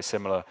looks very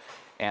similar,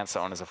 and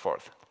so on and so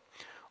forth.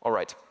 All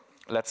right,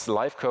 let's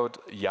live code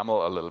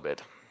YAML a little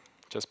bit,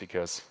 just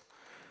because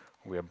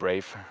we are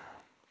brave,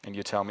 and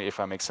you tell me if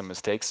I make some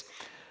mistakes.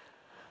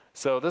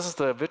 So this is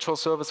the virtual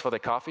service for the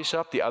coffee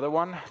shop. The other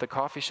one, the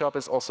coffee shop,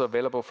 is also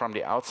available from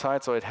the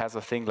outside. So it has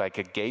a thing like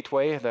a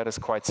gateway that is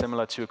quite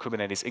similar to a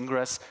Kubernetes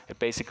ingress. It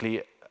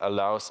basically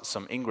allows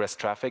some ingress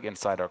traffic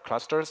inside our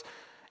clusters,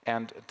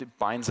 and it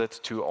binds it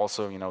to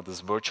also,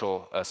 this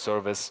virtual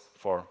service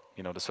for,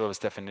 the service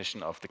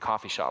definition of the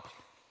coffee shop.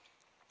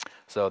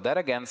 So that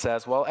again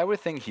says, well,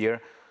 everything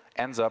here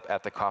ends up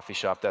at the coffee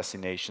shop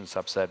destination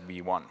subset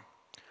v1.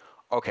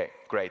 Okay,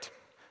 great.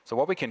 So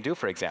what we can do,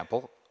 for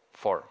example,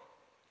 for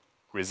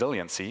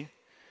resiliency,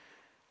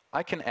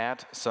 I can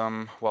add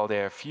some, well,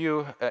 there are a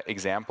few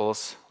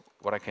examples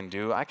what I can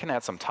do. I can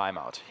add some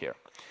timeout here.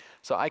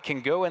 So I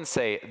can go and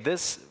say,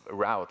 this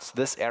route,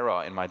 this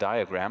error in my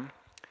diagram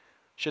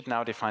should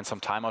now define some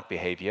timeout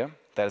behavior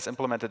that is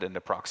implemented in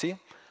the proxy.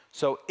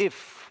 So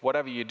if,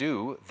 whatever you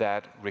do,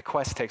 that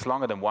request takes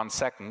longer than 1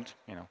 second,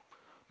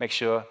 make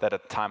sure that a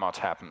timeout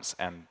happens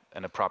and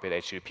an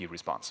appropriate HTTP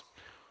response.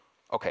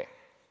 OK.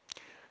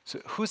 So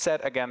who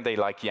said, again, they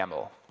like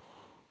YAML?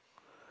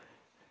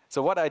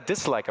 So what I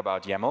dislike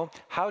about YAML,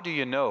 how do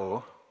you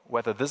know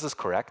whether this is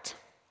correct?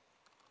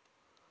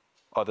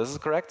 Or this is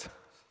correct?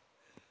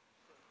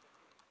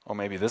 Or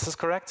maybe this is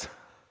correct?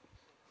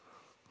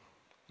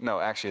 No,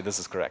 actually, this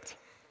is correct.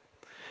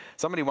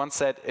 Somebody once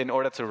said, in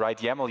order to write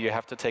YAML, you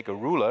have to take a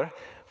ruler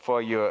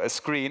for your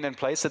screen and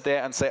place it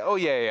there and say, oh,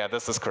 yeah,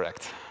 this is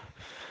correct.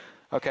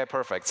 OK,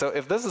 perfect. So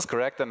if this is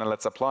correct, then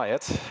let's apply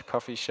it.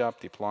 Coffee shop,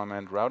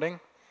 deployment, routing.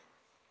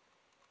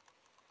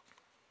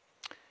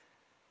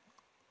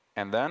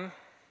 And then,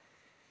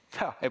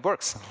 it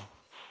works,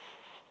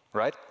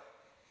 right?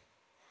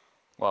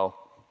 Well,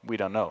 we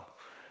don't know.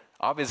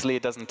 Obviously,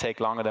 it doesn't take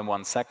longer than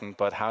 1 second,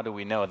 but how do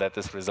we know that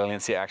this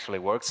resiliency actually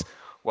works?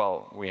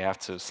 Well, we have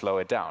to slow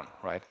it down,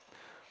 right?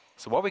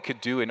 So what we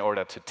could do in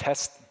order to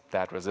test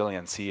that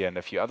resiliency and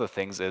a few other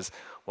things is,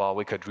 well,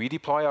 we could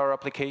redeploy our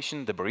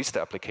application, the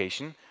Barista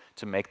application,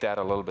 to make that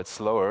a little bit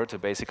slower, to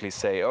basically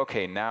say,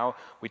 OK, now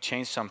we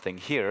change something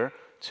here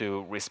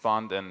to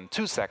respond in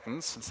 2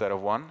 seconds instead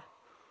of 1.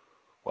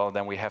 Well,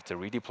 then we have to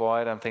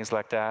redeploy it and things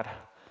like that.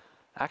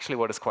 Actually,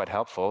 what is quite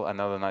helpful,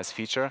 another nice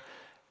feature,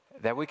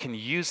 that we can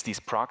use these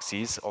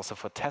proxies also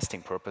for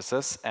testing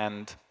purposes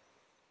and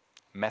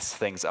mess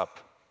things up.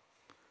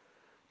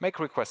 Make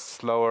requests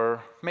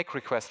slower, make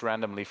requests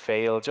randomly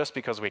fail just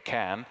because we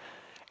can,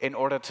 in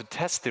order to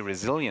test the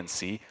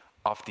resiliency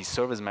of the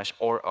service mesh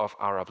or of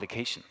our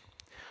application.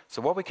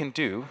 So what we can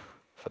do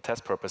for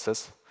test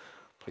purposes,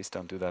 please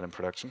don't do that in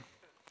production,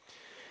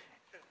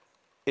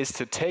 is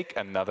to take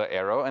another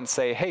arrow and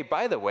say, hey,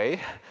 by the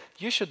way,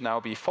 you should now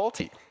be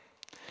faulty.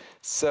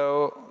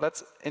 So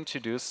let's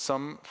introduce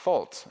some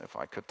fault, if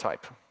I could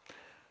type.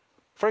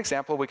 For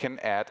example, we can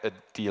add a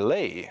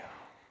delay.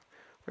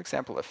 For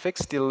example, a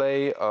fixed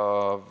delay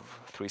of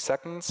 3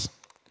 seconds,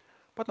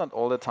 but not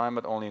all the time,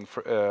 but only in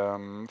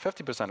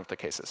 50% of the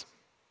cases.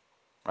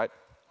 Right?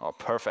 Oh,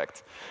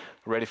 perfect.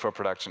 Ready for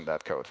production,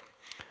 that code.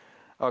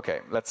 OK,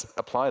 let's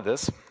apply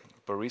this.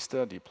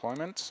 Barista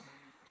deployment.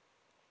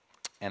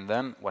 And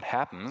then what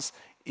happens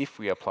if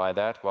we apply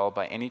that? Well,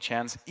 by any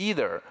chance,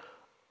 either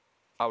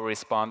our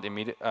response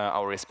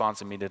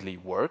immediately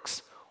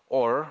works,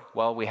 or,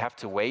 well, we have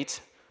to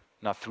wait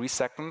not 3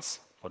 seconds,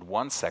 but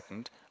 1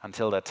 second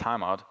until that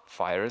timeout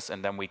fires,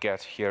 and then we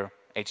get here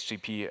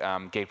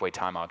HTTP gateway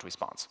timeout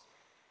response.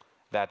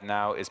 That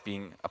now is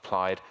being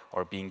applied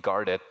or being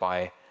guarded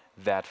by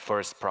that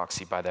first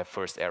proxy, by that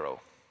first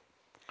arrow.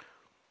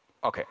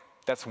 OK,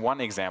 that's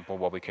one example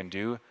what we can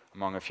do,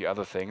 among a few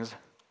other things.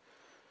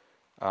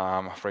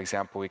 For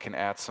example, we can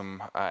add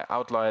some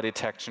outlier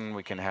detection.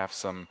 We can have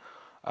some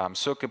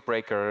circuit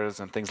breakers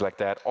and things like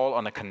that, all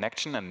on a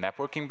connection and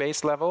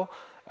networking-based level.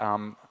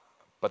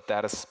 But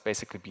that is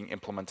basically being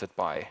implemented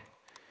by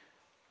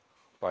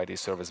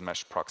these service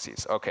mesh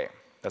proxies. OK,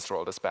 let's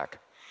roll this back.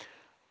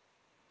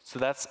 So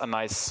that's a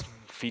nice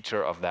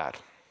feature of that.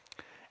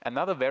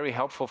 Another very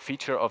helpful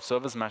feature of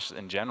service mesh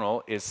in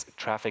general is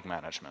traffic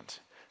management.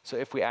 So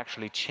if we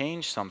actually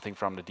change something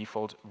from the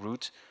default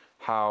route,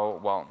 how,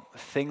 well,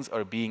 things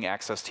are being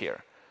accessed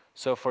here.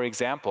 So for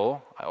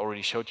example, I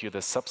already showed you the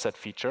subset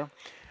feature.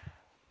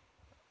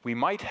 We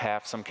might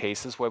have some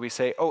cases where we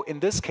say, oh, in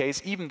this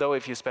case, even though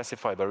if you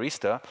specify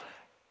barista,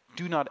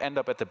 do not end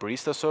up at the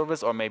barista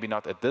service, or maybe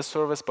not at this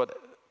service, but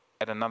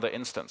at another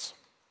instance,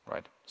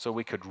 right? So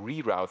we could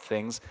reroute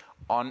things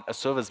on a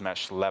service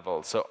mesh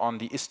level, so on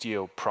the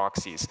Istio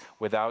proxies,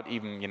 without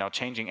even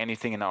changing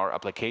anything in our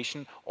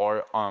application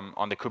or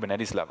on the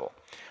Kubernetes level.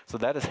 So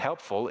that is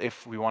helpful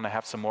if we want to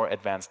have some more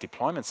advanced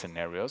deployment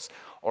scenarios,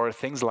 or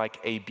things like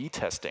A/B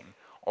testing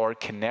or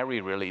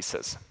canary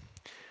releases.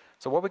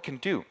 So what we can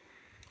do,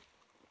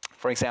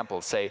 for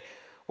example, say,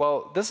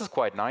 well, this is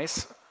quite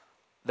nice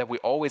that we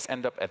always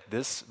end up at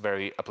this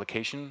very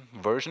application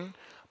version.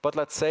 But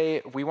let's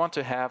say we want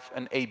to have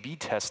an A/B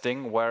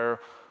testing where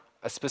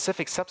a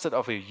specific subset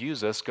of your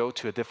users go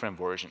to a different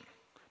version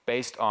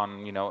based on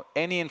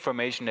any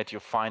information that you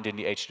find in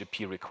the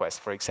HTTP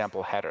request, for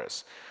example,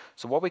 headers.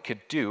 So what we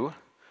could do,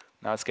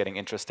 now it's getting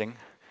interesting,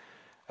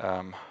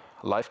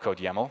 live code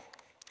YAML,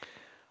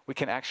 we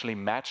can actually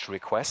match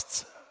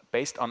requests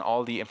based on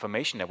all the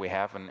information that we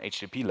have on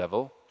HTTP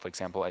level, for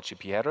example,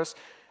 HTTP headers,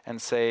 and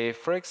say,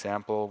 for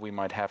example, we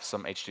might have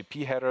some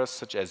HTTP headers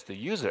such as the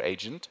user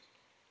agent.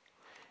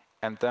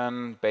 And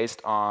then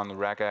based on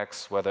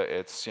regex, whether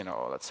it's,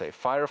 let's say,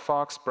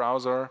 Firefox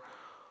browser,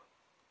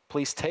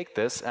 please take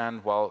this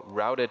and, well,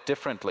 route it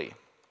differently.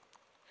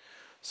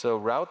 So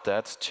route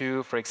that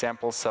to, for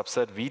example,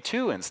 subset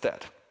v2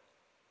 instead.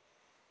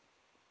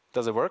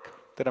 Does it work?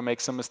 Did I make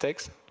some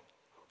mistakes?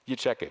 You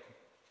check it.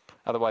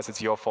 Otherwise,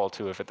 it's your fault,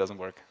 too, if it doesn't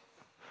work.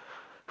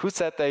 Who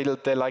said they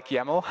like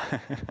YAML?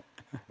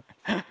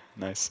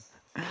 Nice.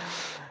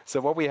 So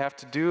what we have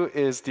to do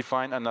is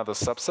define another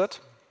subset,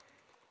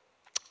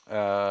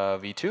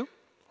 v2,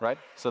 right?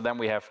 So then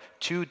we have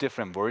two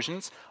different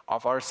versions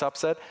of our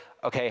subset.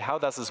 Okay, how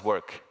does this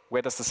work?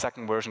 Where does the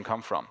second version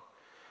come from?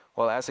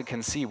 Well, as you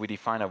can see, we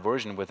define a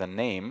version with a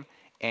name,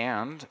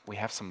 and we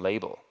have some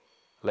label.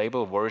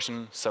 Label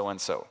version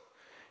so-and-so.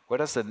 Where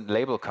does the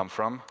label come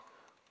from?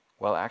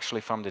 Well, actually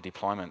from the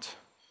deployment.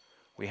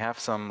 We have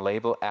some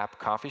label app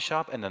coffee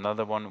shop and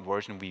another one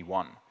version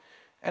v1.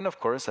 And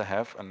of course, I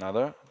have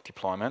another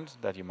deployment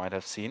that you might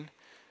have seen,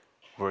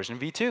 version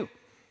v2.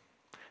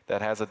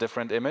 That has a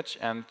different image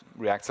and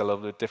reacts a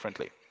little bit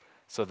differently.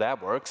 So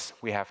that works.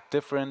 We have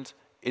different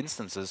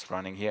instances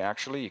running here,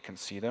 actually. You can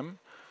see them.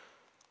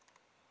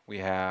 We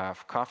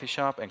have coffee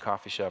shop and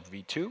coffee shop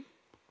v2.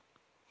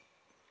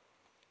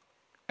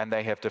 And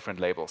they have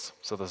different labels.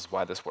 So this is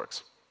why this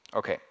works.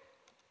 OK.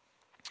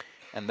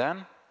 And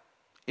then,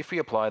 if we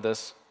apply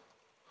this,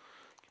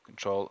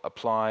 control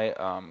apply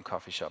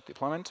coffee shop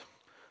deployment,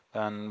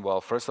 then,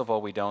 well, first of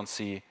all, we don't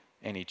see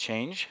any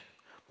change.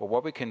 But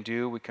what we can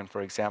do, we can,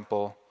 for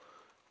example,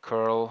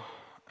 curl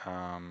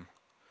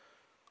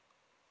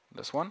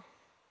this one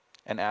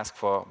and ask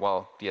for,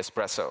 well, the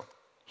espresso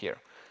here.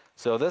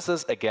 So this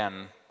is,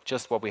 again,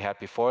 just what we had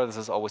before. This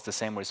is always the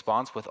same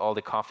response with all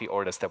the coffee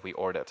orders that we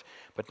ordered.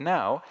 But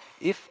now,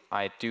 if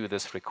I do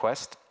this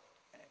request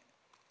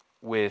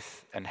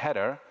with a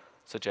header,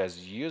 such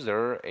as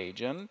user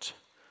agent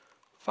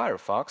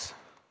Firefox,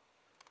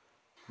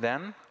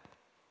 then,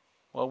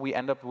 well, we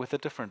end up with a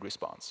different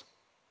response.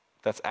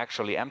 That's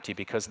actually empty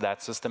because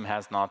that system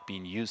has not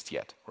been used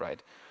yet,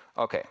 right?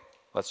 OK,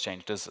 let's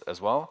change this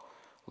as well.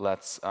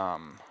 Let's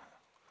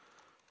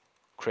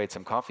create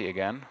some coffee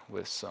again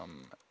with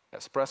some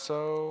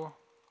espresso,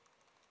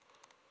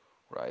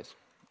 right?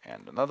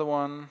 And another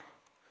one.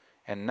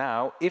 And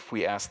now, if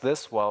we ask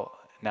this, well,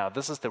 now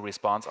this is the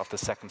response of the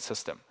second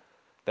system.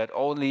 That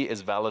only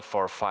is valid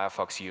for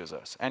Firefox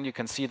users. And you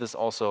can see this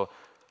also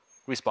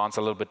responds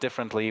a little bit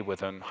differently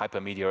with an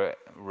hypermedia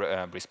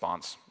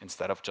response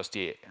instead of just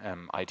the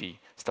ID,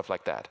 stuff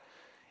like that.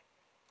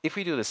 If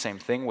we do the same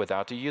thing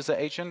without the user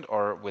agent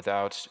or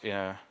without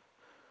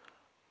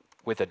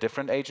with a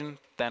different agent,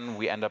 then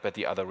we end up at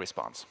the other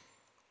response.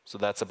 So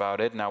that's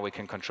about it. Now we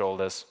can control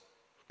this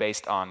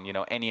based on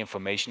any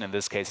information, in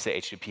this case, the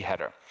HTTP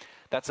header.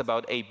 That's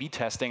about A/B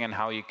testing and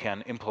how you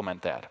can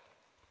implement that.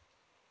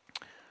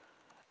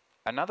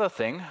 Another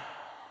thing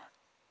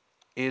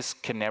is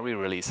canary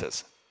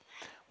releases,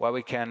 where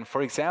we can,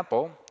 for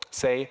example,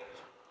 say,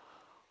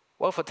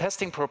 well, for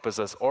testing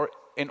purposes or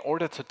in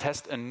order to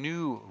test a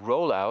new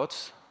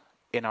rollout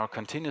in our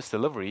continuous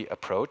delivery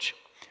approach,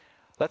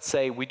 let's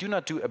say we do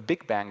not do a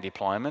big bang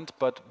deployment,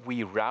 but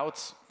we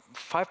route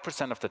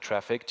 5% of the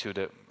traffic to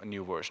the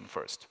new version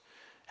first.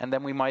 And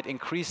then we might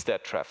increase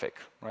that traffic,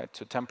 right,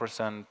 to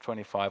 10%,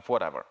 25%,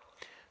 whatever.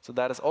 So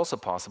that is also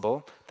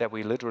possible that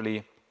we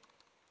literally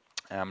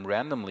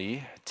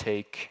randomly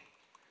take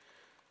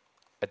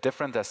a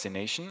different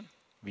destination,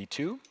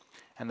 v2,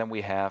 and then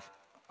we have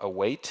a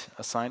weight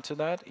assigned to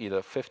that,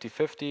 either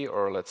 50-50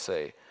 or let's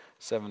say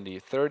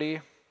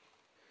 70-30.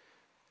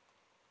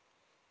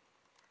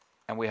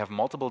 And we have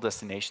multiple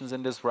destinations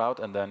in this route,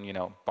 and then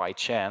by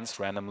chance,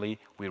 randomly,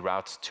 we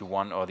route to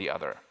one or the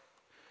other.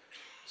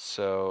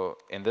 So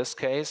in this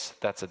case,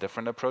 that's a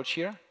different approach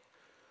here.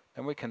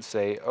 Then we can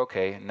say,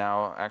 OK,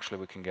 now actually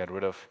we can get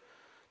rid of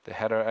the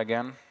header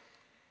again.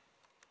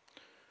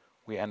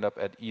 We end up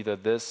at either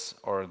this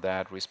or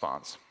that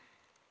response.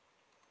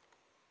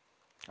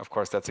 Of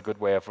course, that's a good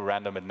way of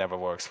random. It never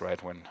works,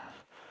 right, when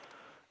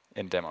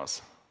in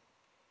demos.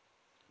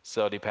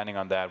 So depending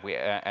on that, we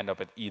end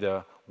up at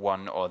either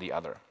one or the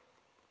other.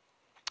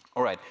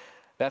 All right,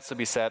 that's to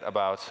be said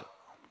about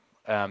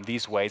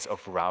these ways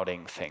of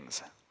routing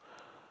things.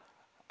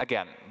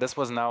 Again, this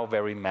was now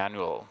very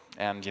manual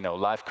and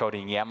live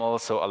coding YAML,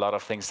 so a lot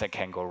of things that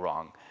can go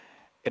wrong.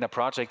 In a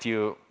project,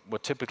 you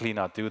would typically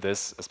not do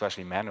this,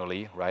 especially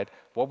manually, right?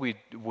 What we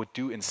would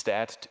do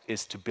instead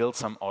is to build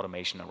some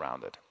automation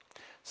around it.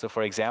 So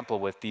for example,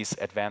 with these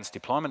advanced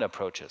deployment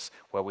approaches,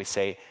 where we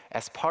say,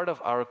 as part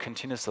of our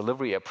continuous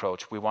delivery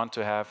approach, we want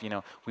to have,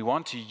 we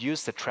want to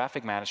use the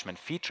traffic management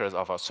features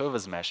of our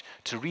service mesh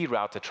to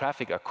reroute the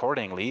traffic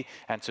accordingly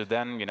and to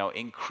then,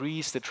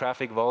 increase the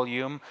traffic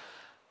volume.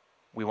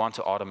 We want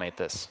to automate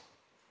this.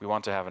 We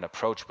want to have an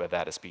approach where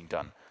that is being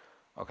done.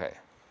 OK.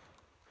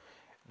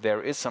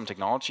 There is some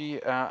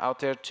technology out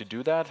there to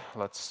do that.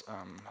 Let's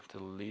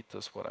delete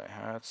this, what I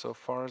had so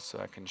far, so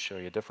I can show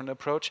you a different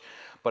approach.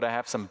 But I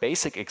have some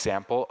basic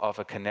example of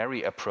a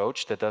canary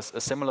approach that does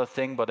a similar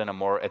thing, but in a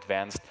more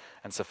advanced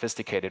and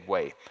sophisticated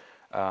way.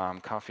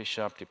 Coffee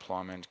shop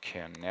deployment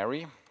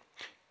canary.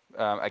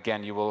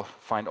 Again, you will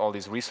find all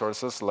these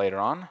resources later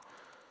on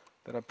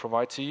that I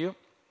provide to you.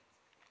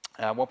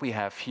 What we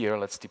have here,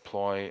 let's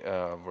deploy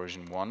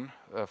version 1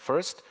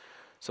 first.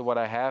 So what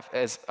I have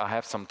is I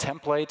have some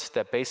template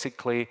that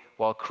basically,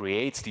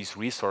 creates these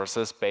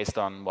resources based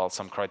on,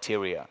 some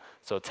criteria.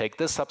 So take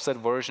this subset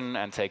version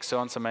and take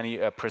so and so many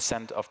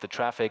 % of the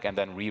traffic and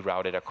then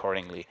reroute it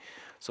accordingly.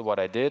 So what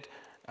I did,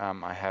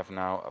 I have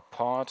now a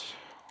pod.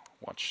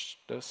 Watch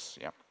this.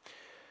 Yeah,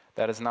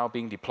 that is now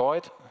being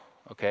deployed.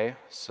 Okay,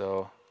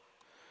 so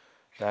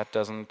that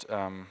doesn't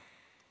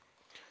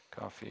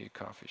coffee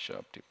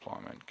shop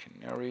deployment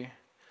canary.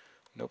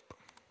 Nope.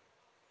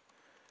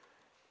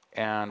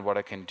 And what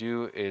I can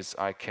do is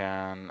I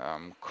can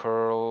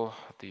curl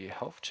the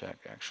health check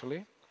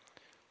actually.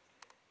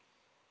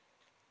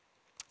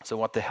 So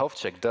what the health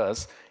check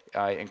does,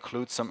 I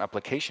include some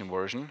application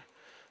version.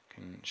 I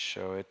can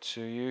show it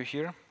to you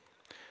here.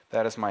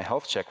 That is my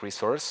health check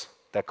resource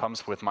that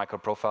comes with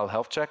microprofile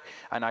health check,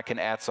 and I can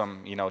add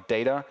some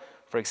data.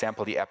 For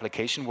example, the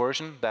application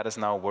version, that is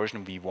now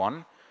version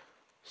v1.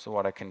 So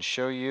what I can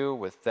show you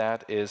with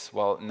that is,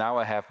 well, now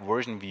I have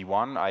version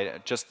v1. I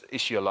just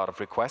issue a lot of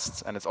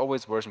requests, and it's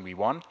always version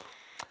v1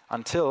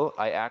 until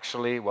I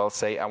actually, well,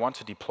 say I want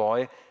to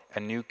deploy a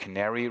new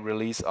canary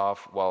release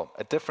of, well,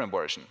 a different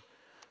version.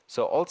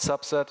 So old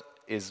subset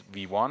is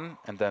v1,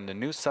 and then the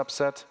new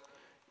subset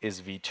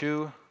is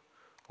v2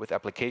 with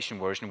application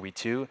version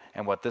v2.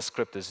 And what this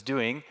script is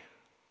doing,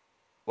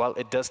 well,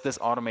 it does this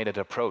automated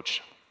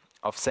approach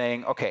of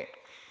saying, okay,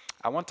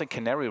 I want a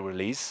canary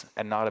release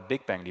and not a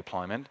Big Bang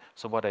deployment.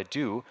 So what I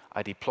do,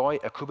 I deploy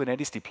a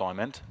Kubernetes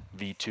deployment,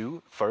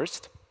 v2,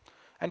 first,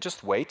 and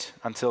just wait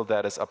until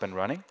that is up and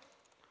running,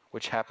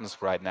 which happens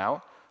right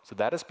now. So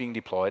that is being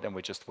deployed, and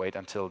we just wait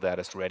until that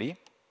is ready.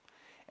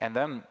 And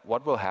then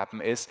what will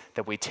happen is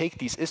that we take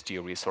these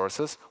Istio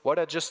resources, what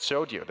I just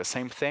showed you, the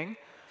same thing,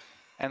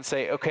 and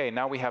say, okay,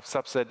 now we have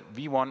subset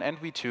v1 and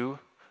v2.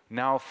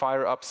 Now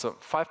fire up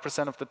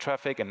 5% of the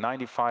traffic and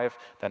 95,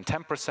 then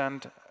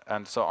 10%,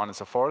 and so on and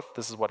so forth.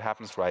 This is what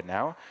happens right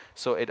now.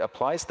 So it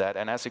applies that,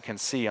 and as you can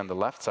see on the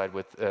left side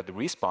with the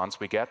response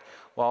we get,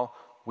 well,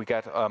 we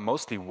get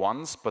mostly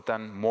ones, but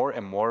then more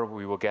and more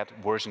we will get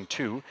version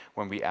 2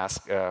 when we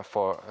ask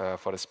for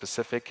the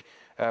specific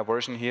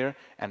version here,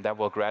 and that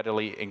will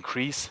gradually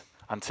increase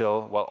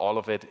until, well, all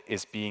of it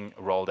is being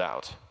rolled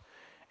out.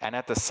 And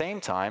at the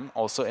same time,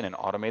 also in an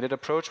automated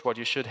approach, what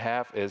you should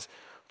have is,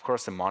 of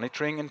course, the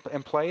monitoring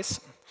in place.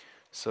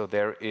 So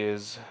there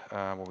is,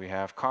 what we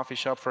have, coffee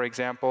shop, for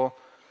example.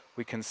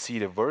 We can see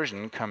the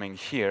version coming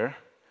here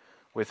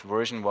with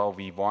version, well,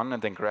 v1,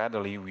 and then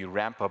gradually we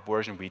ramp up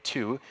version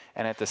v2.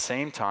 And at the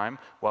same time,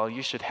 well,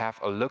 you should have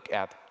a look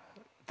at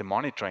the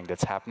monitoring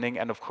that's happening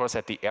and, of course,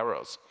 at the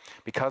errors,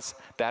 because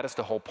that is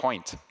the whole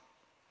point.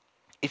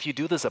 If you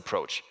do this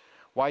approach,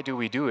 why do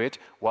we do it?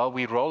 Well,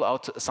 we roll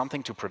out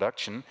something to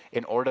production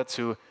in order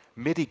to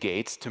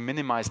mitigate, to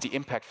minimize the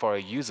impact for our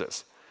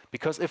users.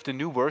 Because if the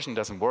new version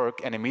doesn't work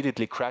and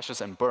immediately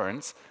crashes and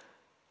burns,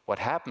 what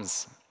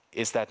happens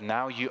is that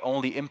now you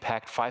only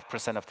impact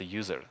 5% of the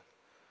user,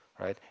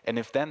 right? And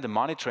if then the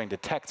monitoring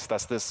detects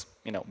that this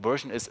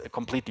version is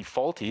completely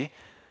faulty,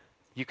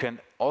 you can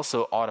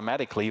also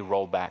automatically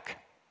roll back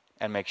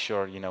and make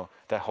sure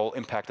that whole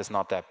impact is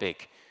not that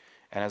big.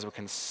 And as we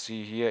can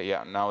see here,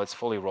 yeah, now it's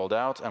fully rolled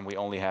out, and we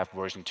only have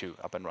version 2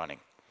 up and running.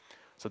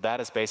 So that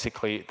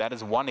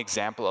is one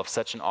example of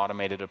such an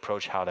automated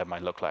approach, how that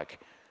might look like.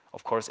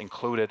 Of course,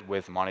 included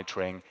with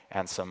monitoring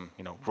and some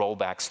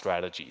rollback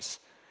strategies.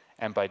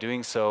 And by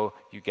doing so,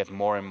 you get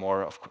more and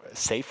more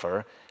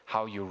safer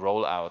how you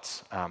roll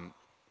out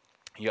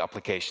your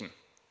application,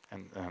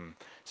 and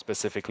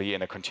specifically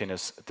in a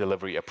continuous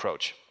delivery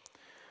approach.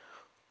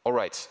 All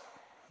right.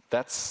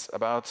 That's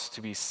about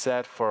to be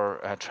said for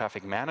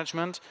traffic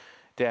management.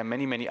 There are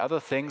many, many other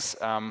things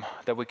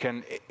that we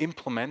can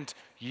implement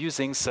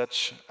using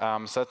such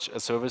a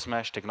service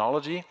mesh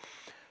technology.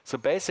 So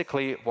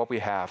basically what we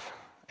have,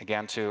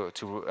 again, to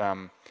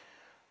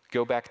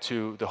go back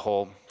to the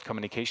whole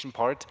communication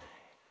part,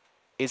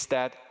 is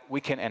that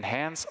we can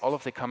enhance all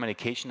of the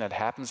communication that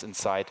happens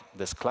inside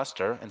this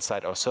cluster,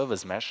 inside our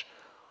service mesh,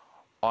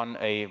 on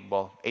a,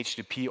 well,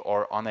 HTTP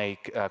or on a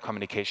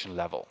communication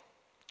level.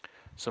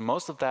 So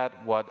most of that,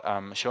 what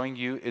I'm showing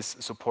you, is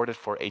supported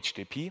for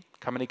HTTP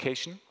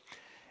communication.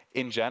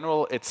 In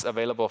general, it's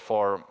available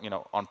for,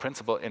 on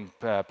principle,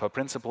 per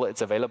principle,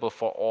 it's available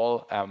for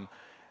all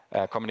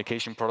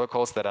communication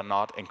protocols that are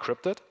not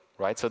encrypted,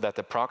 right? So that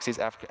the proxies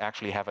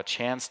actually have a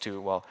chance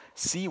to, well,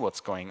 see what's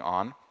going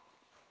on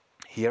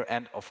here,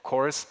 and of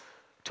course,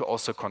 to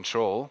also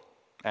control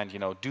and,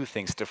 do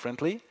things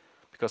differently,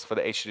 because for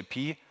the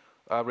HTTP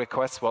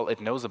requests, well,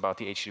 it knows about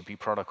the HTTP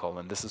protocol,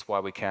 and this is why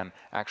we can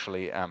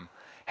actually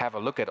have a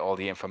look at all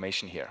the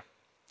information here.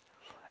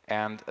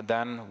 And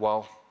then,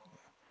 well,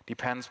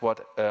 depends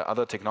what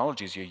other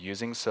technologies you're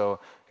using. So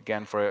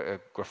again, for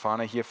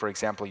Grafana here, for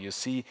example, you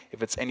see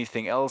if it's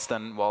anything else,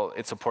 then, well,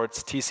 it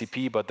supports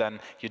TCP, but then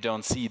you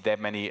don't see that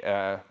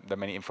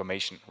many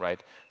information,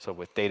 right? So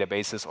with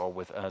databases or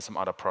with some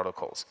other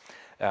protocols.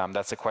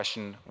 That's a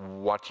question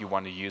what you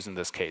want to use in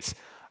this case.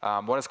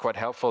 What is quite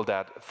helpful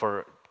that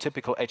for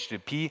typical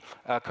HTTP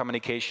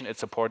communication, it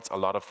supports a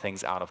lot of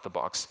things out of the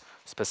box,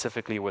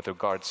 specifically with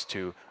regards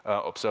to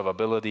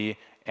observability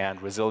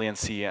and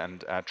resiliency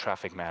and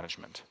traffic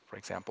management, for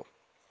example.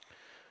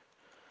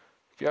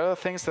 The other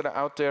things that are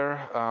out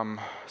there,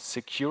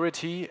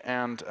 security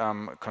and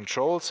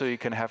control, so you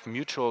can have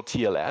mutual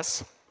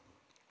TLS.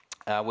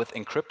 with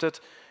encrypted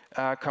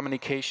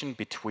communication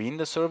between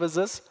the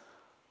services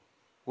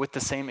with the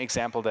same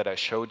example that I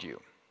showed you.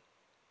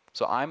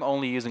 So I'm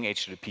only using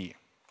HTTP,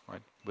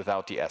 right,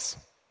 without the S,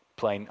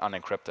 plain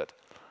unencrypted.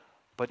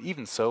 But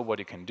even so, what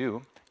you can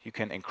do, you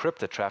can encrypt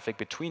the traffic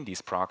between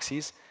these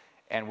proxies,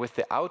 and with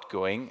the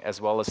outgoing as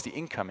well as the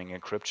incoming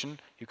encryption,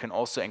 you can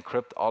also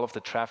encrypt all of the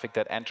traffic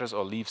that enters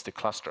or leaves the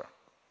cluster.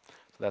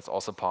 So that's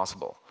also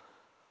possible.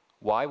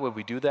 Why would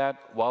we do that?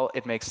 Well,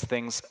 it makes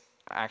things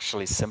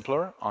actually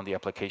simpler on the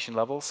application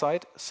level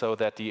side, so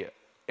that the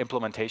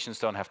implementations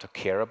don't have to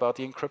care about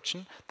the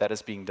encryption that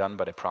is being done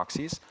by the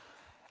proxies.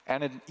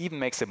 And it even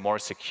makes it more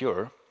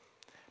secure,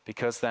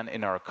 because then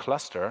in our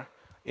cluster,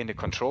 in the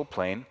control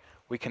plane,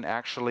 we can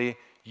actually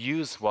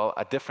use, well,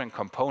 a different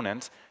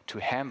component to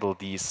handle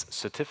these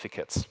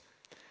certificates.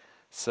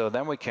 So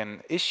then we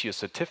can issue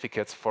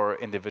certificates for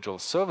individual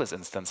service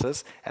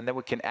instances, and then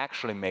we can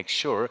actually make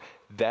sure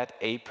that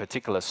a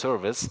particular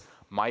service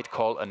might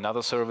call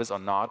another service or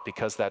not,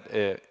 because that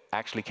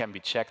actually can be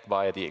checked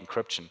via the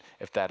encryption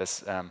if that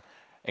is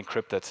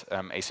encrypted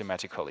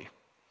asymmetrically.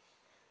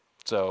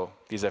 So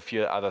these are a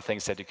few other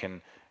things that you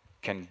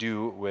can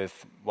do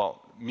with,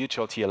 well,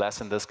 mutual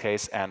TLS in this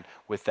case, and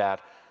with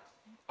that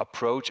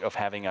approach of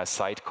having a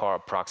sidecar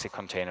proxy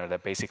container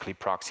that basically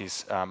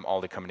proxies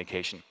all the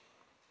communication.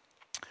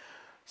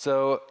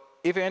 So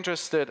if you're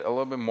interested a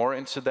little bit more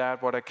into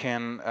that, what I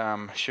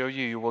can show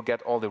you, you will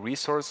get all the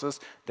resources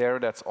there.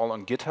 That's all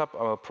on GitHub.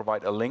 I will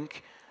provide a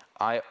link.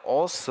 I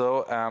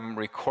also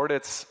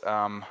recorded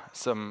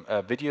some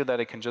video that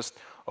I can just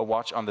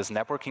watch on this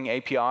networking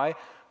API,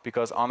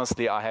 because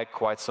honestly, I had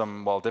quite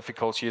some, well,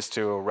 difficulties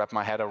to wrap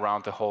my head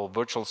around the whole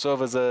virtual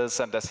services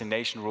and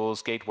destination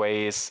rules,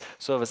 gateways,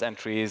 service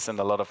entries, and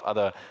a lot of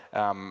other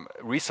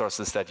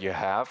resources that you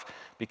have,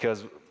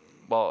 because,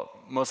 well,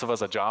 most of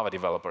us are Java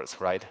developers,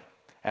 right?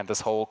 And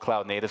this whole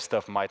cloud-native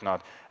stuff might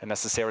not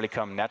necessarily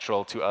come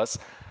natural to us.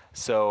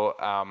 So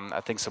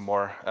I think some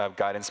more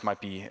guidance might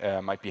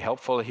be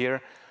helpful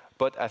here.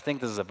 But I think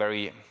this is a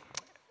very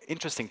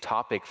interesting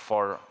topic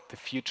for the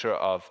future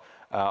of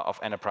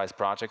enterprise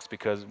projects,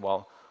 because,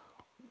 well,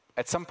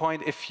 at some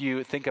point, if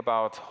you think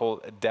about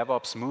whole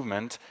DevOps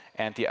movement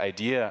and the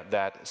idea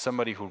that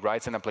somebody who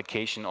writes an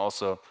application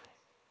also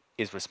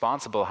is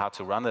responsible how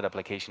to run that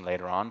application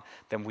later on,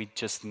 then we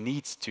just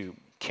need to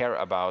care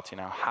about,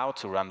 how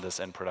to run this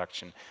in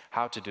production,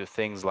 how to do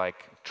things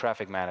like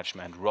traffic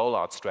management,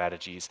 rollout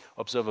strategies,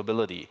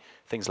 observability,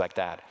 things like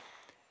that.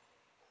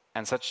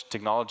 And such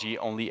technology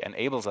only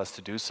enables us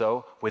to do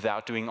so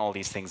without doing all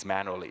these things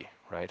manually,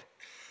 right?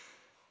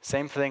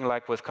 Same thing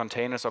like with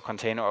containers or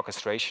container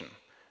orchestration.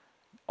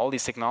 All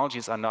these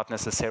technologies are not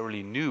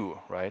necessarily new,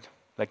 right?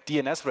 Like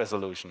DNS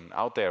resolution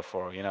out there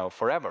for,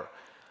 forever.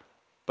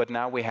 But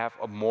now we have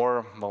a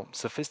more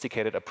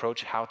sophisticated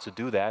approach how to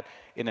do that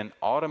in an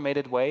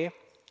automated way,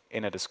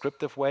 in a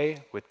descriptive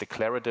way, with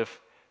declarative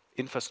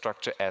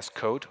infrastructure as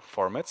code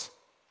formats,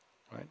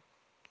 right?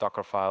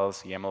 Docker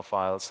files, YAML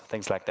files,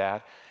 things like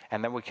that.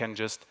 And then we can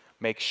just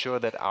make sure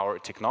that our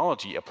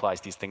technology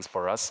applies these things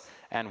for us,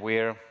 and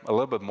we're a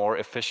little bit more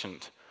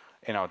efficient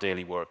in our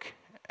daily work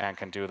and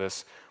can do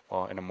this,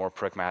 well, in a more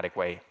pragmatic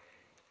way.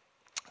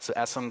 So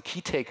as some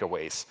key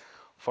takeaways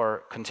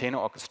for container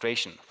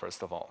orchestration,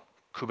 first of all,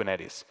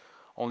 Kubernetes.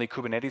 Only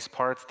Kubernetes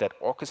part that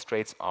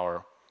orchestrates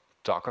our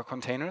Docker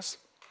containers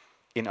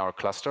in our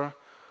cluster.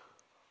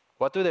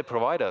 What do they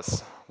provide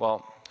us?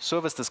 Well,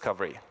 service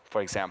discovery,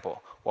 for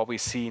example, what we've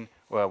seen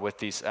with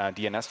this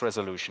DNS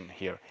resolution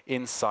here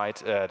inside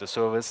the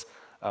service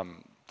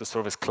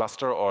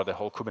cluster or the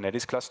whole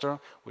Kubernetes cluster,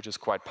 which is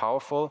quite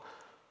powerful.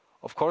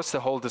 Of course,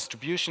 the whole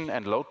distribution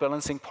and load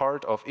balancing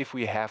part of if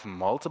we have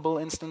multiple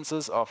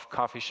instances of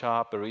coffee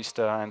shop,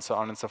 barista, and so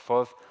on and so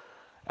forth.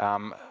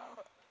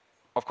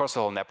 Of course, the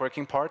whole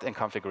networking part and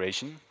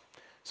configuration.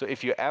 So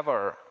if you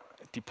ever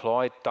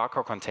deploy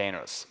Docker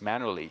containers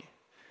manually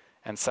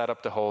and set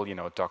up the whole,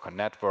 Docker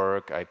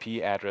network,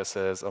 IP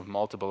addresses of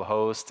multiple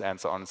hosts, and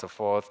so on and so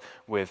forth,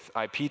 with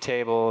IP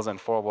tables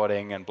and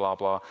forwarding and blah,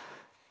 blah,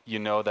 you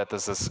know that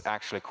this is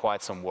actually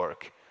quite some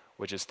work,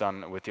 which is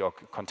done with the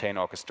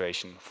container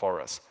orchestration for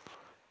us.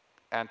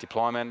 And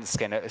deployment,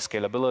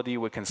 scalability,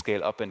 we can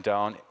scale up and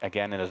down,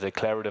 again, in a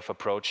declarative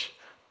approach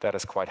that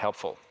is quite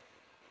helpful.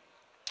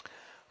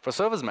 For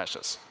service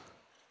meshes,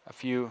 a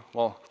few,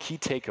 key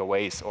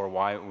takeaways or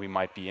why we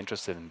might be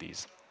interested in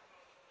these.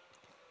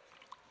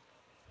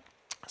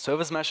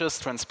 Service meshes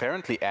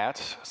transparently add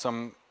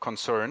some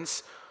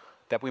concerns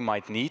that we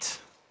might need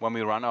when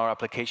we run our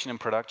application in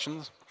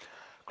production.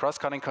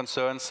 Cross-cutting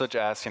concerns such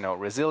as,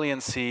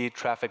 resiliency,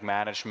 traffic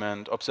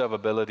management,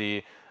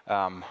 observability,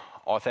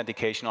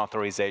 authentication,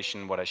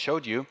 authorization, what I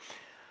showed you.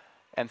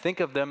 And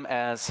think of them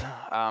as,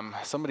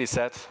 somebody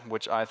said,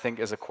 which I think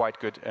is a quite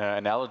good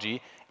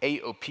analogy,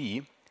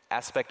 AOP,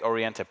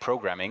 aspect-oriented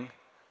programming,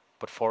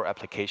 but for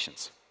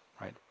applications,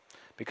 right?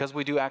 Because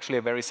we do actually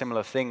a very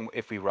similar thing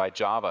if we write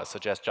Java,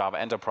 such as Java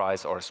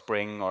Enterprise or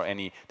Spring or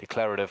any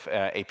declarative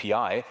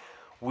API.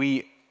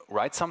 We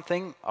write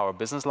something, our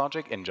business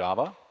logic in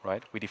Java,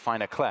 right? We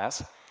define a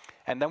class,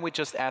 And then we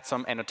just add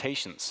some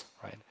annotations,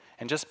 right?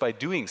 And just by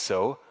doing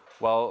so,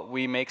 well,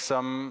 we make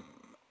some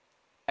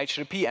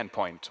HTTP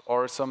endpoint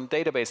or some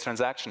database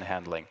transaction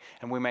handling.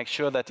 And we make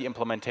sure that the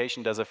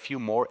implementation does a few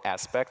more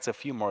aspects, a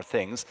few more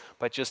things,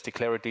 by just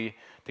declaratively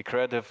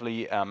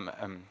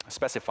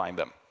specifying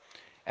them.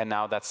 And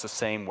now that's the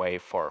same way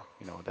for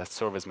that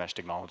service mesh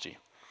technology.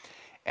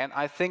 And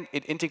I think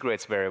it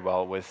integrates very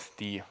well with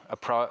the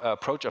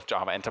approach of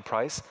Java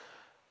Enterprise,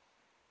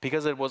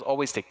 because it was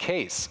always the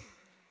case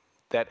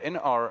that in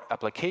our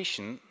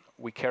application,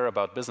 we care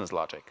about business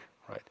logic,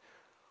 right?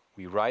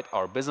 We write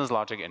our business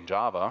logic in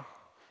Java,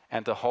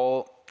 and the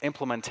whole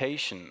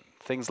implementation,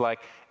 things like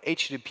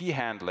HTTP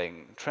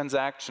handling,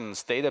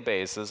 transactions,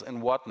 databases,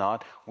 and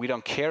whatnot, we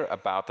don't care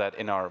about that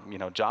in our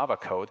Java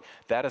code.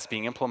 That is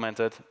being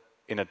implemented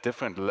in a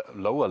different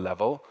lower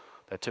level.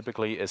 That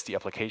typically is the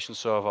application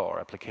server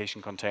or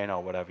application container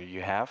or whatever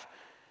you have.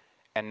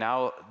 And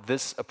now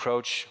this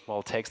approach,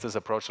 well, takes this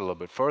approach a little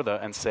bit further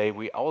and say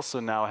we also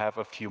now have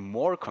a few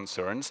more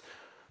concerns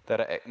that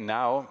are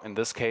now, in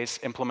this case,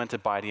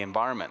 implemented by the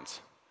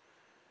environment.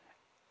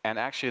 And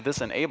actually,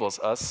 this enables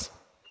us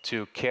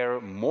to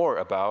care more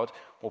about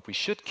what we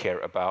should care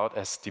about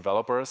as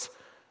developers,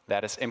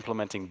 that is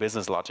implementing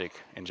business logic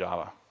in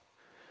Java.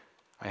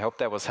 I hope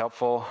that was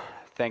helpful.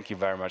 Thank you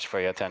very much for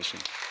your attention.